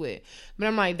conversations with. But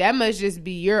I'm like, that must just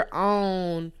be your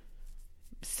own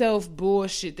self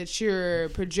bullshit that you're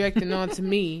projecting onto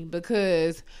me,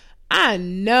 because I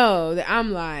know that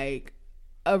I'm like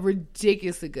a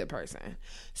ridiculously good person.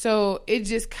 So it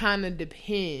just kind of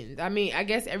depends. I mean, I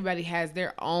guess everybody has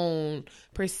their own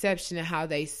perception of how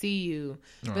they see you.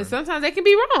 All but sometimes they can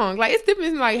be wrong. Like, it's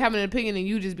different, like, having an opinion and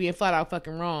you just being flat out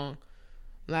fucking wrong.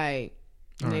 Like,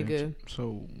 all nigga. Right.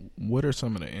 So what are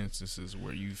some of the instances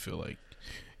where you feel like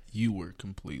you were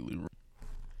completely wrong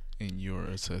in your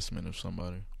assessment of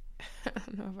somebody? I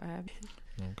don't know if I have been.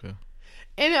 Okay.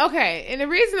 And the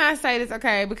reason I say this,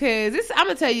 because this, I'm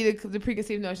gonna tell you the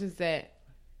preconceived notions that,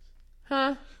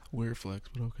 weird flex,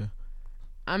 but okay.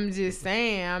 I'm just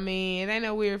saying. I mean, it ain't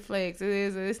no weird flex.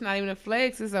 It's not even a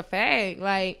flex. It's a fact.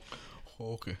 Like,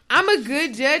 okay. I'm a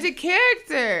good judge of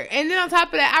character, and then on top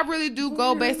of that, I really do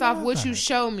go based off what you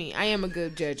show me. I am a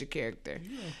good judge of character,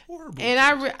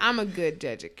 and I'm a good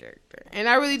judge of character, and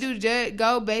I really do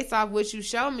go based off what you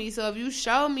show me. So if you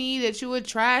show me that you a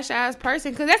trash ass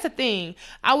person, because that's the thing,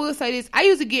 I will say this: I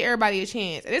used to give everybody a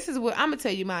chance, and this is what I'm gonna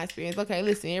tell you my experience. Okay,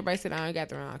 listen, everybody sit down and got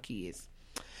their own kids.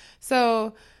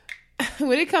 So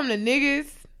when it come to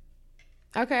niggas,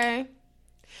 Okay.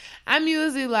 I'm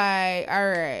usually like, all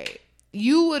right,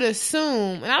 you would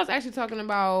assume, and I was actually talking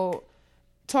to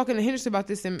Henderson about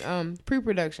this in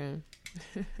pre-production.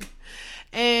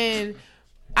 And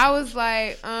I was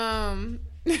like, I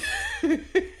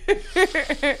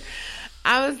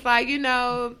was like,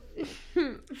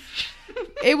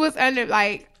 it was under,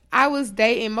 like, I was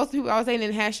dating, most people I was dating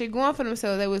didn't have shit going for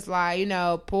themselves. They was like,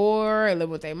 poor, living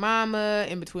with their mama,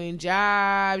 in between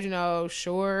jobs,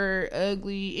 short,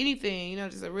 ugly, anything,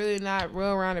 just a really not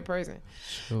well-rounded person.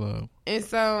 Chill out. And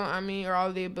so, I mean, or all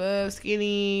of the above,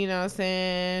 skinny, you know what I'm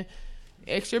saying,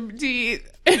 extra petite,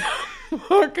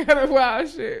 all kind of wild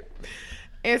shit.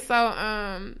 And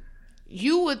so,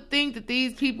 you would think that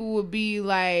these people would be,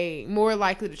 like, more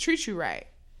likely to treat you right.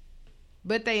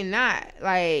 But they not.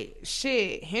 Like,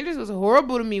 shit, Hendrix was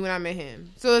horrible to me when I met him.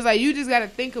 So it's like, you just got to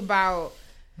think about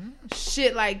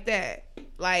shit like that.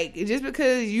 Like, just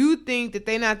because you think that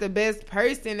they not the best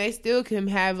person, they still can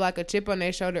have, like, a chip on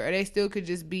their shoulder, or they still could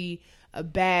just be a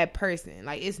bad person.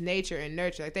 Like, it's nature and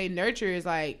nurture. Like, they nurture is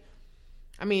like,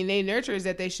 they nurture is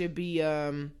that they should be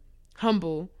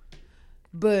humble.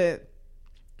 But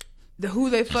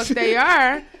who they fuck they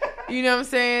are... You know what I'm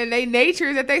saying? They nature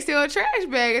is that they still a trash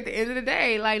bag at the end of the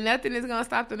day. Like, nothing is going to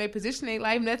stop them. They position their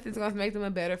life. Nothing's going to make them a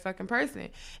better fucking person.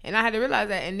 And I had to realize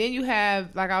that. And then you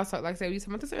have, like I said, we talked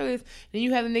about this earlier, then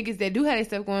you have the niggas that do have their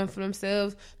stuff going for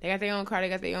themselves. They got their own car. They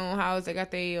got their own house. They got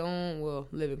their own,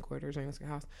 living quarters. I ain't gonna say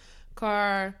house.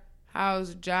 Car,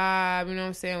 house, job, you know what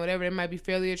I'm saying? Whatever. They might be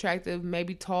fairly attractive,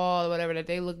 maybe tall or whatever, that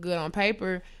they look good on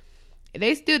paper.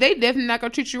 They definitely not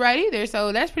gonna treat you right either.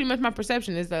 So that's pretty much my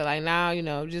perception. Is that, like, now,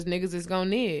 just niggas is gonna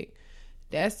nig.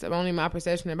 That's only my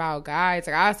perception about guys.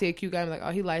 Like, I see a cute guy, I'm like,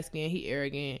 oh, he light skinned, he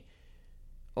arrogant,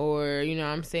 or you know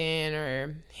what I'm saying,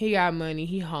 or he got money,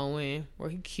 he hoeing, or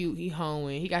he cute, he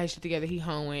hoeing, he got his shit together, he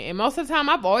hoeing. And most of the time,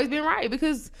 I've always been right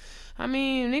because,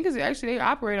 niggas actually, they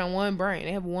operate on one brain.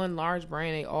 They have one large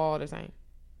brain. They all the same.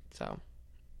 So,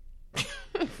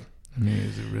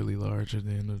 is it really large at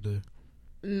the end of the day?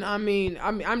 I'm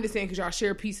just saying because y'all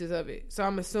share pieces of it. So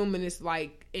I'm assuming it's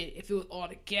like, if it was all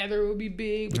together, it would be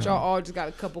big. But y'all all just got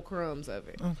a couple crumbs of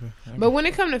it. Okay. But when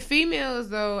it comes to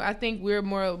females, though, I think we're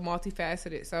more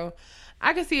multifaceted. So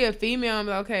I can see a female and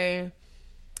be like, okay,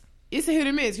 it's a hit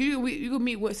or miss. You can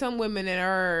meet with some women that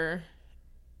are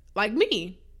like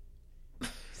me.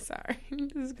 Sorry.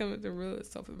 This is coming to real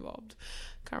self-involved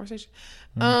conversation.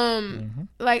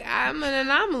 Like, I'm an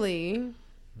anomaly.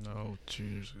 No,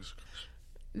 Jesus Christ.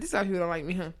 This is how people don't like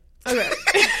me, huh? Okay.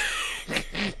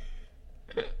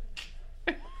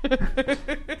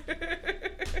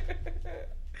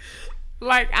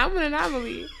 Like, I'm an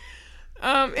anomaly.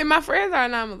 And my friends are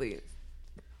anomalies.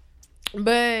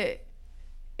 But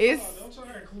it's... Oh, don't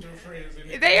try to include your friends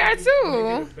in it. They are too.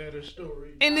 Make it a better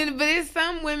story. But it's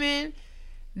some women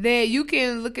that you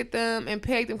can look at them and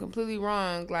peg them completely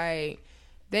wrong. Like,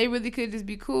 they really could just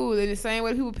be cool in the same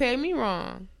way people peg me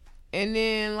wrong. And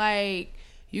then, like...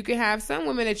 You can have some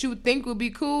women that you would think would be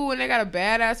cool and they got a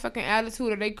badass fucking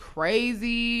attitude, or they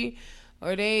crazy,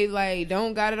 or they, like,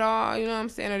 don't got it all, you know what I'm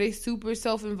saying? Or they super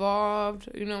self-involved,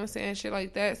 you know what I'm saying? Shit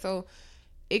like that. So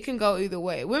it can go either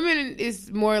way. Women is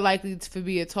more likely to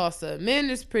be a toss-up. Men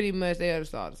is pretty much, they are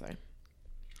just all the same,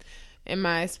 in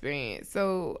my experience.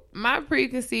 So my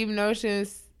preconceived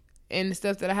notions and the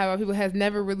stuff that I have about people has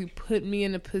never really put me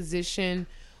in a position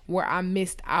where I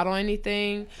missed out on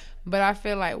anything. But I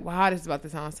feel like, wow, this is about to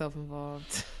sound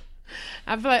self-involved.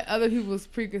 I feel like other people's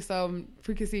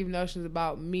preconceived notions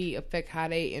about me affect how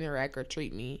they interact or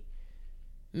treat me.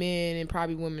 Men and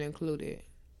probably women included.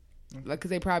 Like, because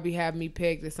they probably have me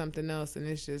pegged as something else, and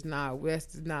it's just not, that's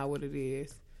just not what it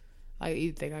is. Like,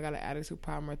 either think I got an attitude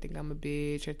problem, or think I'm a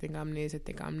bitch, or think I'm this, or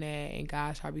think I'm that, and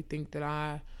guys probably think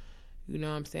that you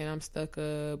know what I'm saying, I'm stuck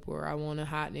up, or I want a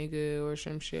hot nigga, or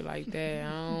some shit like that.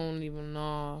 I don't even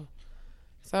know.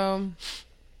 So,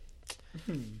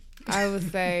 I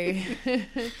would say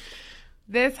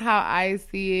that's how I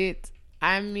see it.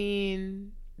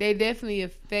 They definitely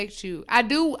affect you. I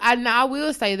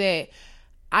will say that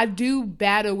I do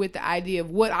battle with the idea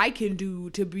of what I can do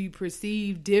to be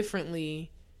perceived differently.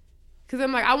 Because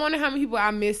I'm like, I wonder how many people I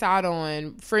miss out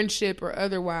on, friendship or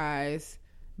otherwise,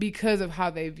 because of how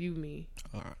they view me.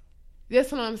 All right.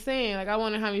 That's what I'm saying. Like, I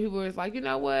wonder how many people is like, you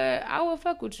know what, I will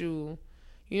fuck with you.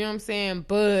 You know what I'm saying?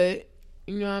 But,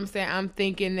 you know what I'm saying? I'm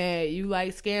thinking that you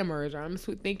like scammers, or I'm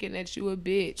thinking that you a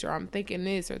bitch, or I'm thinking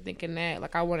this or thinking that.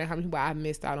 Like, I wonder how many people I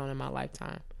missed out on in my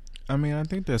lifetime. I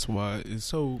think that's why it's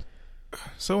so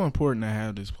important to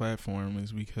have this platform,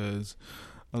 is because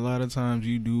a lot of times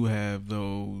you do have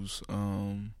those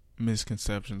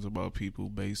misconceptions about people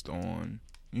based on,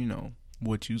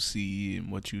 what you see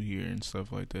and what you hear and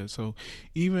stuff like that. So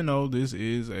even though this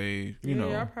is a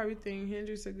y'all probably think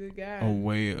Hendrix a good guy, a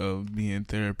way of being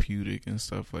therapeutic and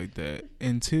stuff like that,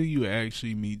 until you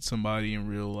actually meet somebody in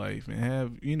real life and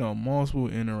have multiple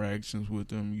interactions with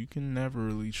them, you can never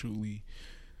really truly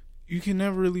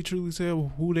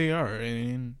tell who they are.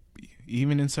 And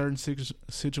even in certain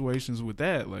situations with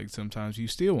that, like sometimes you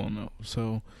still won't know.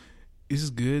 So it's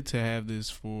good to have this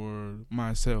for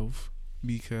myself,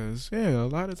 because a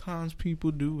lot of times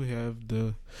people do have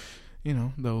the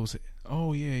those,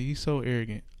 oh yeah, he's so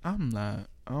arrogant. I'm not.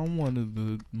 I'm one of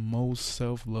the most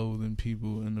self-loathing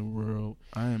people in the world.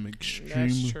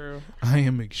 That's true. I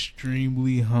am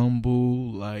extremely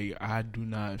humble. Like, I do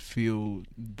not feel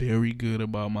very good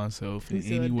about myself in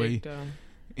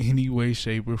any way,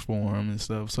 shape, or form and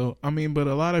stuff. So, I mean, but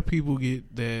a lot of people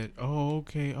get that, oh,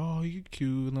 okay, oh, you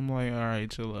cute. And I'm like, all right,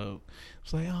 chill out.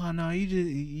 It's like, oh, no,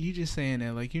 you just saying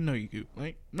that. Like, you cute.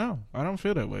 Like, no, I don't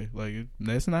feel that way. Like,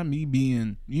 that's not me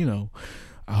being,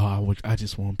 I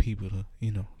just want people to,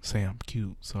 say I'm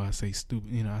cute. So I say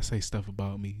stupid, I say stuff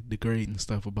about me, degrading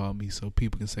stuff about me, so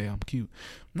people can say I'm cute.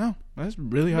 No, that's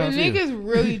really how I feel. Niggas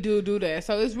really do that.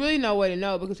 So it's really no way to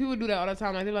know, because people do that all the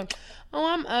time. Like, they're like, oh,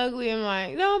 I'm ugly. I'm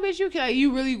like, no, bitch, you can. Like,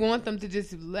 you really want them to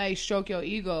just, like, stroke your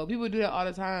ego. People do that all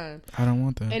the time. I don't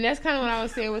want that. And that's kind of what I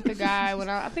was saying with the guy.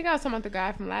 I think I was talking about the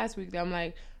guy from last week. That I'm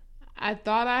like, I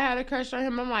thought I had a crush on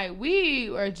him. I'm like, we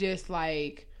are just,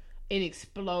 like, an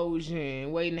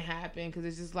explosion waiting to happen, because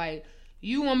it's just like,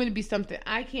 you want me to be something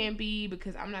I can't be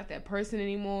because I'm not that person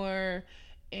anymore,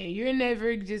 and you're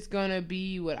never just gonna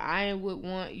be what I would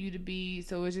want you to be.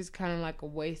 So it's just kind of like a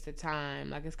waste of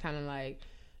time. Like, it's kind of like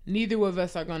neither of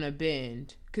us are gonna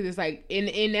bend, because it's like,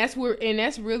 and that's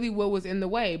really what was in the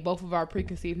way, both of our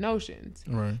preconceived notions.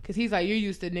 Right. Because he's like, you're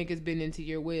used to niggas bending to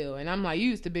your will, and I'm like, you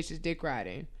used to bitches dick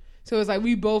riding. So it's like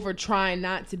we both are trying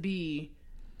not to be.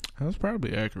 That's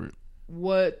probably accurate.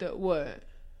 What? No,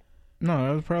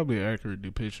 that was probably an accurate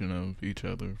depiction of each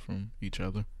other from each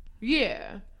other.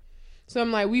 Yeah. So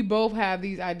I'm like, we both have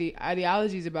these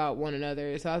ideologies about one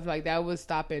another. So I was like, that was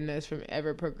stopping us from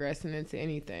ever progressing into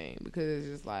anything, because it's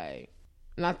just like,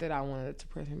 not that I wanted to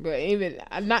person, but even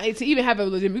not to even have a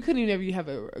legitimate. We couldn't even have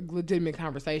a legitimate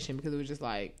conversation, because it was just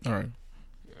like, all right,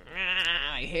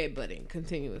 like headbutting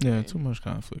continuously. Yeah, too much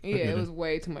conflict. Yeah, it was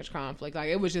way too much conflict. Like,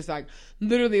 it was just like,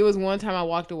 literally, it was one time I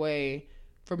walked away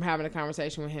from having a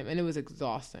conversation with him, and it was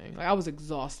exhausting. Like, I was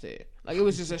exhausted. Like, it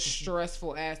was just a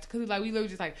stressful ass, because like we literally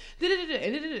just like,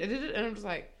 and I'm just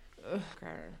like, ugh, God.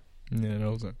 Yeah,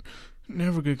 those are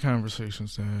never good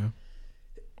conversations to have.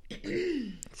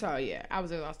 So yeah, I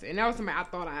was exhausted, and that was somebody I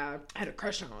thought I had a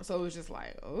crush on. So it was just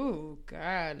like, oh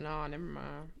God, no, never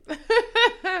mind.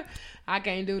 I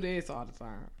can't do this all the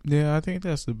time. Yeah, I think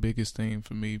that's the biggest thing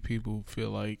for me. People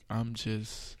feel like I'm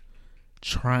just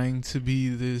trying to be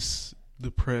this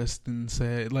depressed and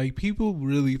sad. Like, people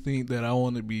really think that I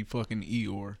want to be fucking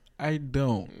Eeyore. I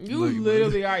don't. You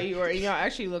literally are Eeyore, and y'all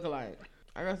actually look alike.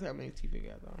 I gotta see how many teeth you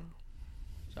got though.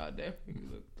 Y'all definitely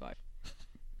look like.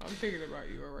 I'm thinking about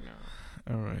you right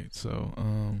now. All right, so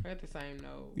I got the same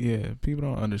nose. Yeah, people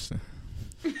don't understand.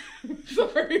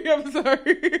 Sorry, I'm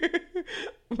sorry.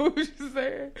 What was you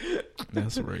saying?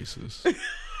 That's racist. How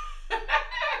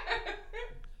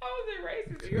is it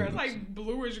racist? You're like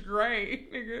bluish gray,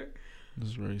 nigga.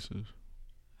 That's racist.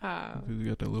 How? Because you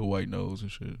got that little white nose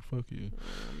and shit. Fuck you.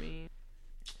 I mean,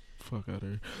 fuck out of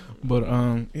here. But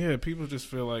yeah, people just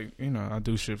feel like, I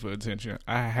do shit for attention.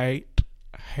 I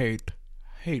hate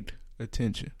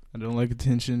attention. I don't like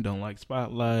attention. Don't like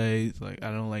spotlights. Like,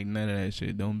 I don't like none of that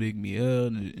shit. Don't big me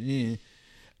up.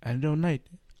 I don't like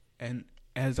it. And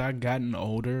as I gotten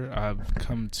older, I've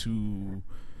come to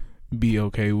be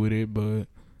okay with it. But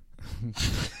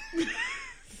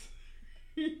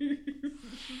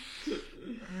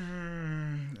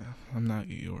I'm not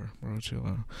Eeyore, bro. Chill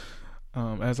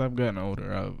out. As I've gotten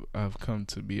older, I've come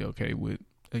to be okay with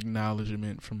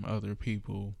acknowledgement from other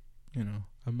people.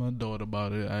 I'm an adult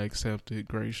about it. I accept it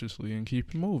graciously and keep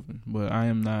it moving. But I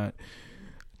am not,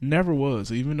 never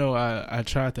was. Even though I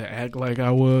tried to act like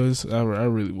I was, I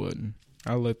really wasn't.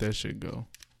 I let that shit go.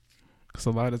 Because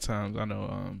a lot of times, I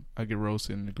know I get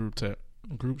roasted in the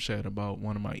group chat about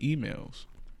one of my emails,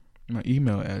 my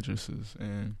email addresses.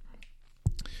 And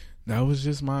that was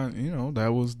just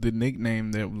that was the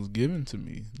nickname that was given to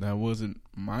me. That wasn't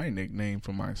my nickname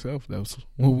for myself. That was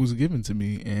what was given to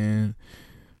me. And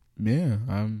yeah,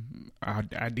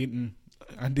 I didn't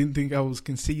think I was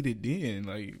conceited then,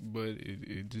 like, but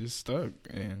it just stuck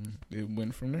and it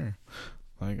went from there.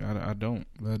 Like, I don't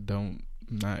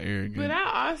not arrogant. But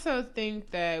I also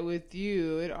think that with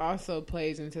you, it also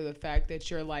plays into the fact that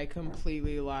you're like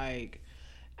completely like,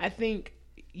 I think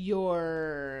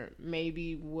your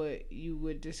maybe what you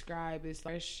would describe as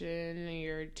question and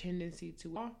your tendency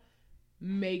to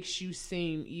makes you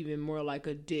seem even more like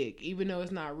a dick, even though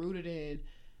it's not rooted in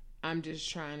I'm just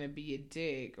trying to be a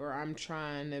dick or I'm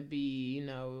trying to be, you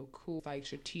know, cool, like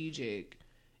strategic.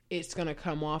 It's gonna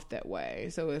come off that way.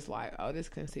 So it's like, oh, this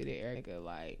conceited arrogant,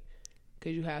 like,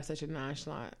 because you have such a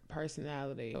nonchalant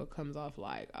personality, so it comes off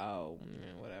like, oh,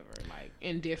 whatever, like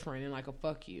indifferent and like a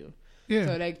fuck you. Yeah.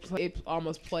 So it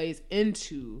almost plays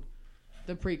into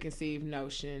the preconceived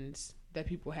notions that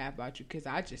people have about you. Because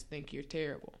I just think you're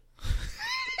terrible.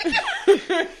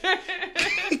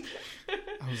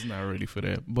 I was not ready for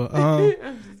that, but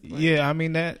yeah, I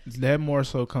mean that more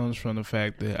so comes from the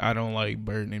fact that I don't like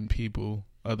burdening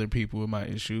other people with my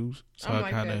issues. So I'm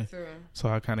like that too. So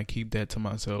I kind of keep that to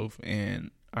myself,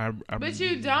 and But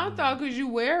you don't though, because you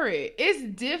wear it. It's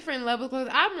different levels. Cause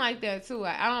I'm like that too.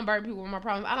 I don't burden people with my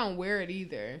problems. I don't wear it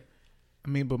either. I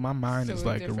mean, but my mind So is it's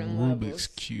like a different Rubik's levels.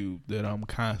 cube that I'm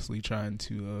constantly trying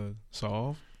to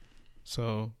solve.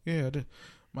 So yeah,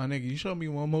 my nigga, you show me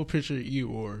one more picture of you,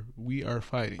 or we are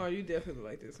fighting. Oh, you definitely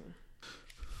like this one.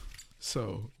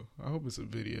 So I hope it's a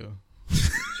video.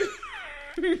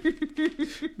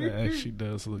 That actually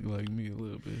does look like me a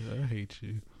little bit. I hate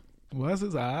you. Why is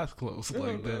his eyes closed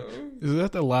like that? Is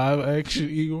that the live action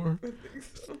Igor? I think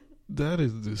so. That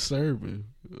is disturbing.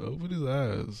 Open his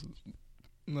eyes.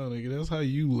 No, nigga, that's how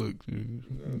you look, dude.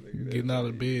 No, nigga, Getting that's out how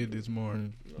of you bed this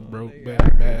morning. No, Broke nigga,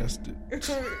 back I- bastard.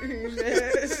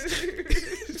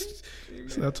 You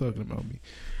Stop talking about me.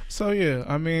 So yeah,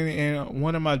 I mean, and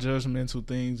one of my judgmental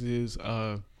things is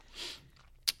I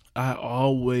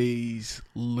always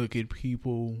look at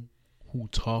people who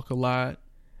talk a lot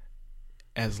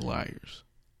as liars.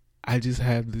 I just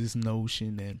have this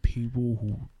notion that people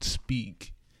who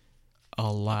speak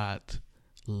a lot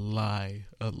lie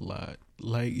a lot.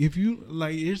 Like if you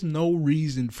like, there's no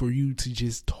reason for you to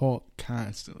just talk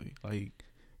constantly. Like,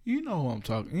 you know who I'm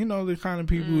talking. You know the kind of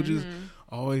people who just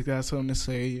always got something to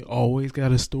say, always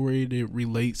got a story that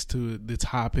relates to the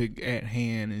topic at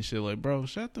hand and shit. Like, bro,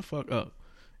 shut the fuck up.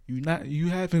 You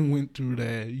haven't went through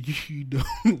that. You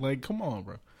don't, like, come on,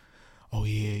 bro. Oh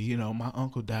yeah, you know, my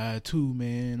uncle died too,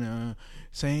 man.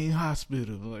 Same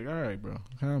hospital. Like, all right, bro,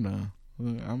 calm down.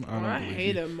 I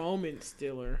hate a moment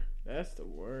stiller. That's the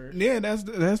word. Yeah, that's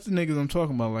the niggas I'm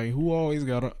talking about. Like, who always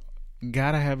gotta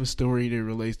have a story that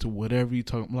relates to whatever you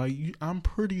talk. Like, I'm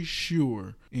pretty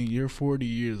sure in your 40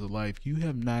 years of life, you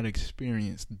have not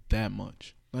experienced that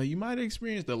much. Like, you might have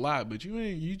experienced a lot, but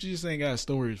you just ain't got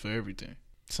stories for everything.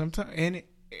 Sometimes, and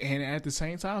at the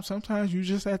same time, sometimes you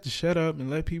just have to shut up and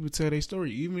let people tell their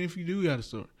story. Even if you do got a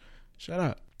story, shut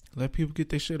up. Let people get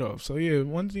their shit off. So yeah,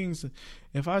 one thing is,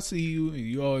 if I see you and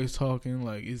you always talking,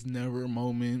 like, it's never a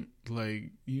moment,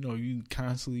 like, you know, you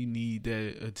constantly need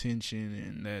that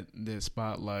attention and that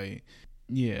spotlight.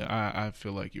 Yeah, I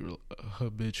feel like you're a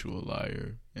habitual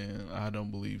liar, and I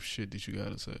don't believe shit that you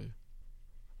gotta say.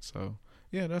 So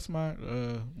yeah, that's my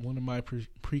one of my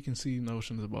preconceived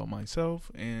notions about myself,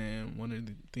 and one of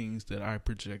the things that I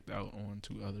project out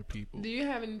onto other people. Do you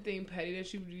have anything petty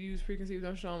that you would use preconceived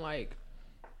notion on, like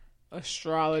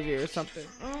astrology or something?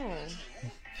 Oh,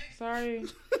 sorry.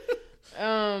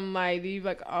 Like, do you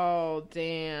like, oh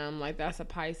damn, like that's a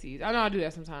Pisces? I know I do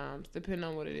that sometimes, depending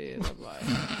on what it is. I'm like,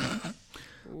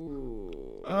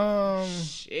 ooh,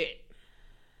 shit.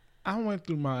 I went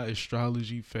through my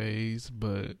astrology phase,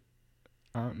 but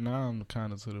now I'm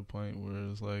kind of to the point where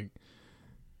it's like,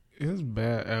 it's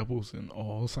bad apples in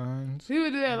all signs.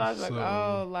 People do that a lot.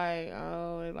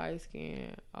 So- They light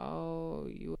skin. Oh,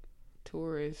 you a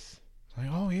Taurus. Like,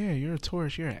 oh yeah, you're a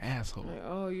Taurus, you're an asshole. Like,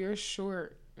 oh, you're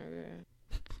short. Okay.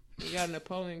 You got a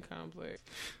Napoleon complex.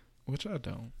 Which I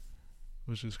don't.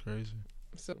 Which is crazy.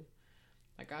 So,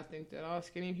 like, I think that all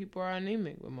skinny people are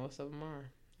anemic, but most of them are.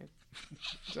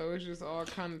 So it's just all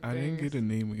kind of I things. didn't get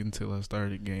anemic until I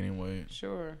started gaining weight.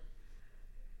 Sure.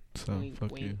 So Wink,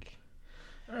 fuck wink.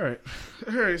 you.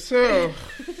 Alright, so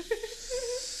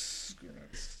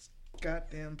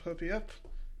goddamn puppy up.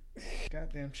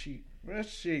 Goddamn sheet. Where's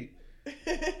sheet?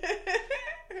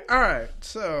 Alright,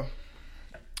 so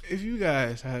if you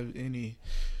guys have any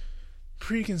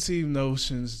preconceived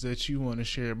notions that you want to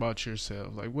share about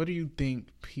yourself, like, what do you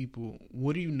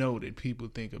know that people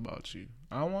think about you?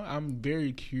 I'm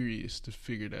very curious to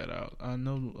figure that out. I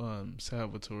know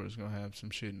Salvatore is gonna have some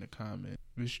shit in the comment.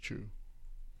 It's true.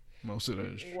 Most of that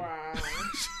is true. Wow.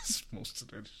 Most of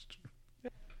that is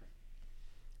true.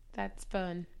 That's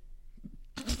fun.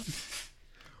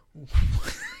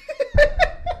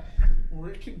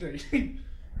 Can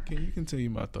you continue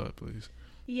my thought, please?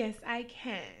 Yes, I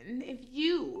can. If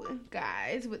you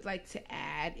guys would like to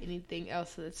add anything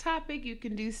else to the topic, you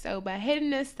can do so by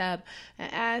hitting us up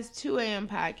at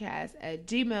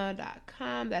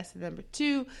as2ampodcast@gmail.com. That's the number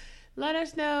 2. Let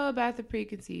us know about the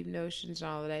preconceived notions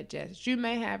and all of that jazz that you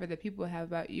may have or that people have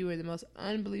about you or the most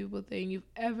unbelievable thing you've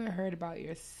ever heard about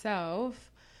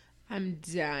yourself. I'm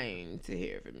dying to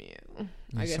hear from you.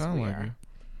 I guess we are. It.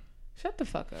 Shut the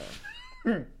fuck up.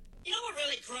 You know what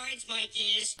really grinds my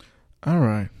gears? All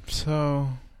right, so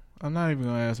I'm not even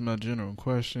gonna ask my general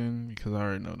question because I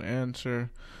already know the answer.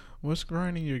 What's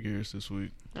grinding your gears this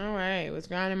week? All right, what's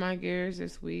grinding my gears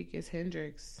this week is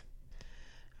Hendrix.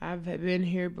 I've been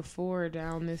here before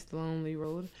down this lonely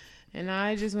road, and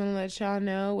I just want to let y'all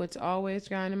know what's always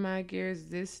grinding my gears.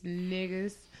 This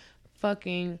nigga's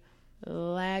fucking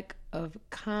lack of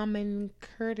common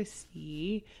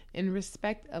courtesy in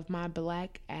respect of my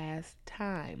black ass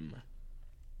time.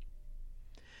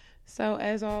 So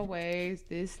as always,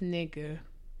 this nigga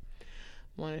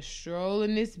want to stroll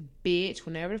in this bitch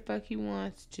whenever the fuck he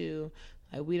wants to.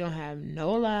 Like, we don't have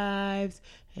no lives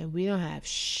and we don't have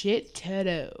shit to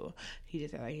do. He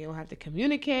just like he don't have to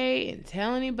communicate and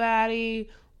tell anybody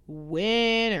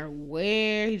when or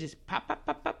where. He just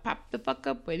pop the fuck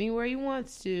up anywhere he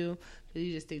wants to. So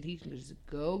he just thinks he can just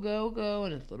go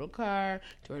in his little car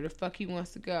to where the fuck he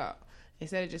wants to go.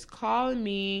 Instead of just calling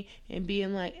me and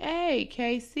being like, hey,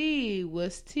 KC,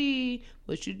 what's T?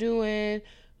 What you doing?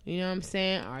 You know what I'm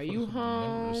saying? Are you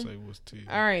home? Never say what's T.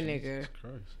 All right, Jesus nigga.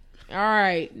 Christ.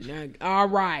 All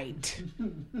right.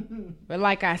 But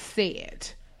like I said,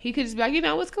 he could just be like, you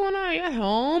know, what's going on? Are you at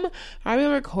home? Are we going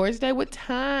to record today? What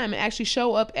time? And actually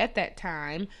show up at that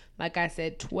time. Like I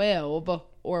said, 12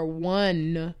 or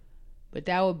 1. But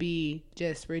that would be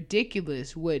just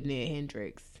ridiculous, wouldn't it,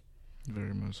 Hendrix?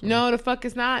 Very much so. No, the fuck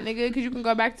it's not, nigga, because you can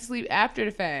go back to sleep after the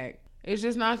fact. It's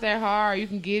just not that hard. You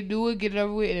can get it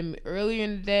over with, and earlier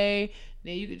in the day,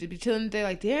 then you could just be chilling the day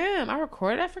like, damn, I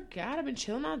recorded, I forgot, I've been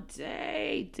chilling all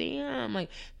day, damn. Like,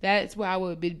 that's where I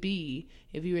would be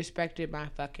if you respected my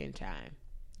fucking time,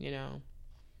 you know?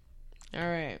 All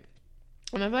right.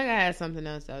 And I feel like I had something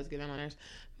else that was getting on my nerves,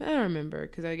 but I don't remember,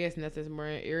 because I guess nothing's more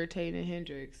irritating than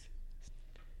Hendrix.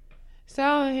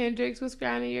 So, Hendrix, what's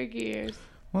grinding your gears?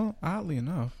 Well, oddly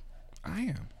enough, I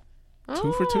am. Oh,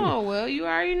 2 for 2. Well, you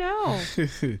already know.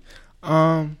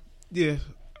 Yeah.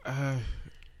 A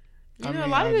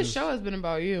lot of this show has been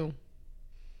about you.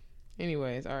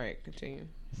 Anyways, all right, continue.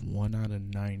 1 out of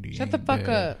 90. Shut the fuck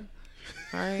up.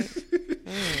 All right.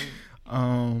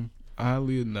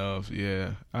 Oddly enough,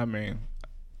 yeah. I mean,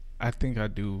 I think I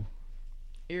do.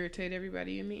 Irritate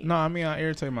everybody you meet? No, I mean, I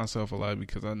irritate myself a lot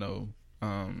because I know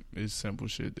it's simple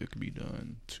shit that could be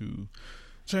done to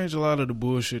change a lot of the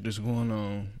bullshit that's going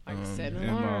on in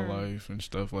my life and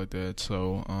stuff like that.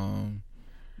 So,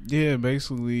 yeah,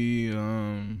 basically,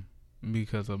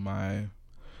 because of my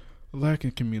lack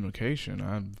of communication,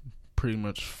 I pretty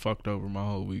much fucked over my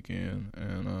whole weekend.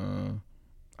 And,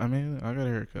 I mean, I got a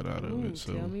haircut out of it.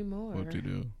 So tell me more. What to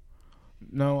do?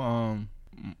 No,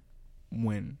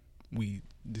 when we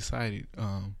decided,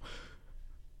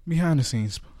 behind the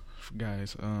scenes,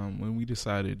 guys, when we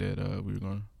decided that we were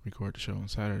going to record the show on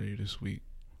Saturday this week,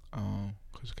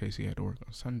 because Casey had to work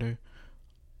on Sunday,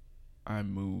 I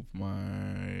moved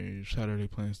my Saturday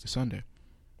plans to Sunday.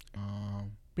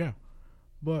 Yeah,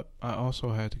 but I also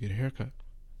had to get a haircut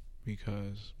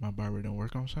because my barber didn't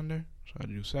work on Sunday, so I had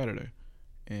to do Saturday.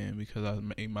 And because I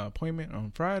made my appointment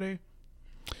on Friday,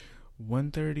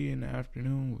 1:30 in the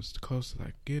afternoon was the closest I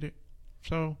could get it.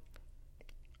 So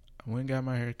I went and got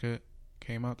my haircut,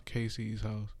 came out to Casey's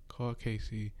house, called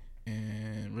Casey,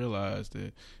 and realized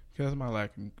that because of my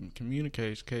lack of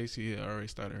communication, Casey had already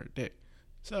started her day.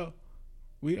 So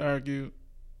we argued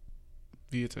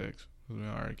via text. We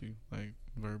didn't argue like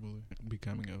verbally,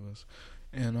 becoming of us.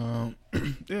 And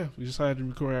yeah, we decided to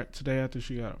record today after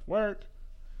she got off work.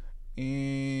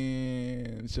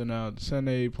 And so now the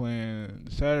Saturday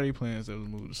plans that was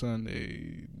moved to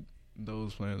Sunday,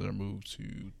 those plans are moved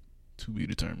to be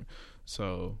determined.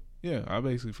 So yeah, I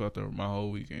basically fucked over my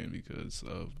whole weekend because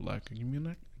of lack of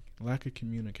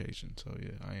communication. So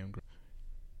yeah, I am great.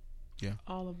 Yeah.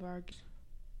 All of our.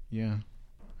 Yeah.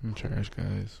 I'm trash,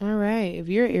 guys. All right. If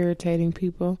you're irritating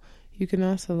people, you can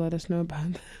also let us know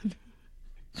about that.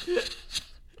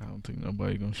 I don't think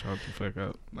nobody gonna shout the fuck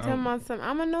out. I'm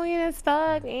annoying as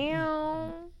fuck. Ew.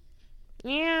 I'm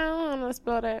gonna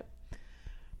spell that.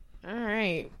 All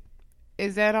right.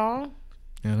 Is that all?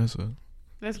 Yeah, that's it.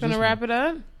 That's gonna wrap it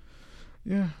up?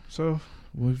 Yeah. So,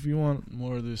 well, if you want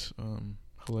more of this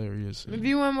hilarious. If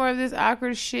you want more of this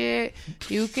awkward shit,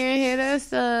 you can hit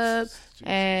us up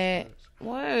at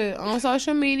on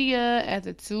social media at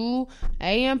the 2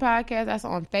 a.m. podcast. That's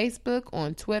on Facebook,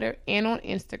 on Twitter, and on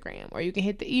Instagram. Or you can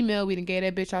hit the email. We done gave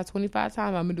that bitch out 25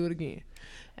 times. I'm gonna do it again.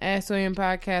 At 2 a.m.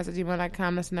 podcast at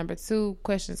gmail.com. That's number 2.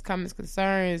 Questions, comments,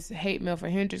 concerns, hate mail for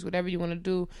Hendrix, whatever you want to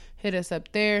do, hit us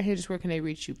up there. Hendrix, where can they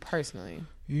reach you personally?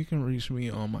 You can reach me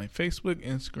on my Facebook,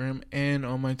 Instagram, and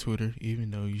on my Twitter,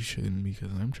 even though you shouldn't because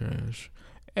I'm trash.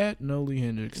 At Noli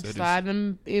Hendrix. Slide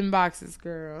them inboxes,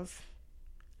 girls.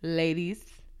 Ladies.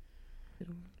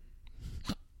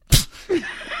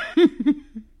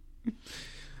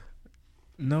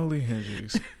 Noli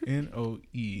Hendrix.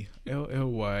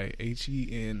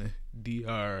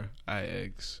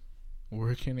 NOELLYHENDRIX.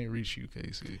 Where can they reach you,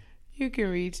 Casey? You can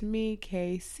reach me,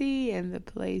 KC, and the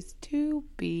place to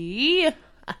be.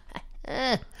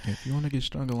 If you want to get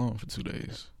strung along for 2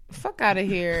 days. Fuck out of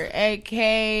here.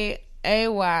 AKAY_INREELLIFE.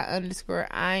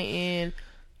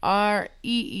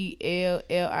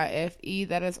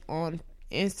 That is on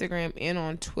Instagram and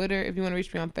on Twitter. If you want to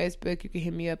reach me on Facebook, you can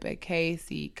hit me up at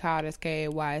KC Call. That's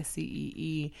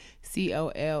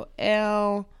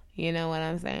KAYCEECOLL. You know what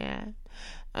I'm saying?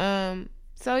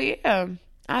 So yeah,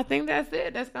 I think that's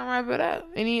it. That's gonna wrap it up.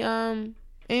 Any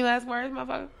last words,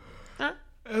 motherfucker? Huh?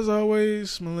 As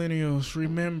always, millennials,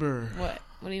 remember. What?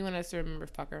 What do you want us to remember,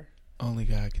 fucker? Only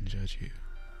God can judge you.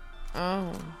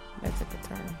 Oh, that took a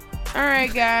turn. All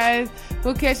right, guys.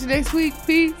 We'll catch you next week.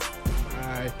 Peace.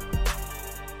 Bye.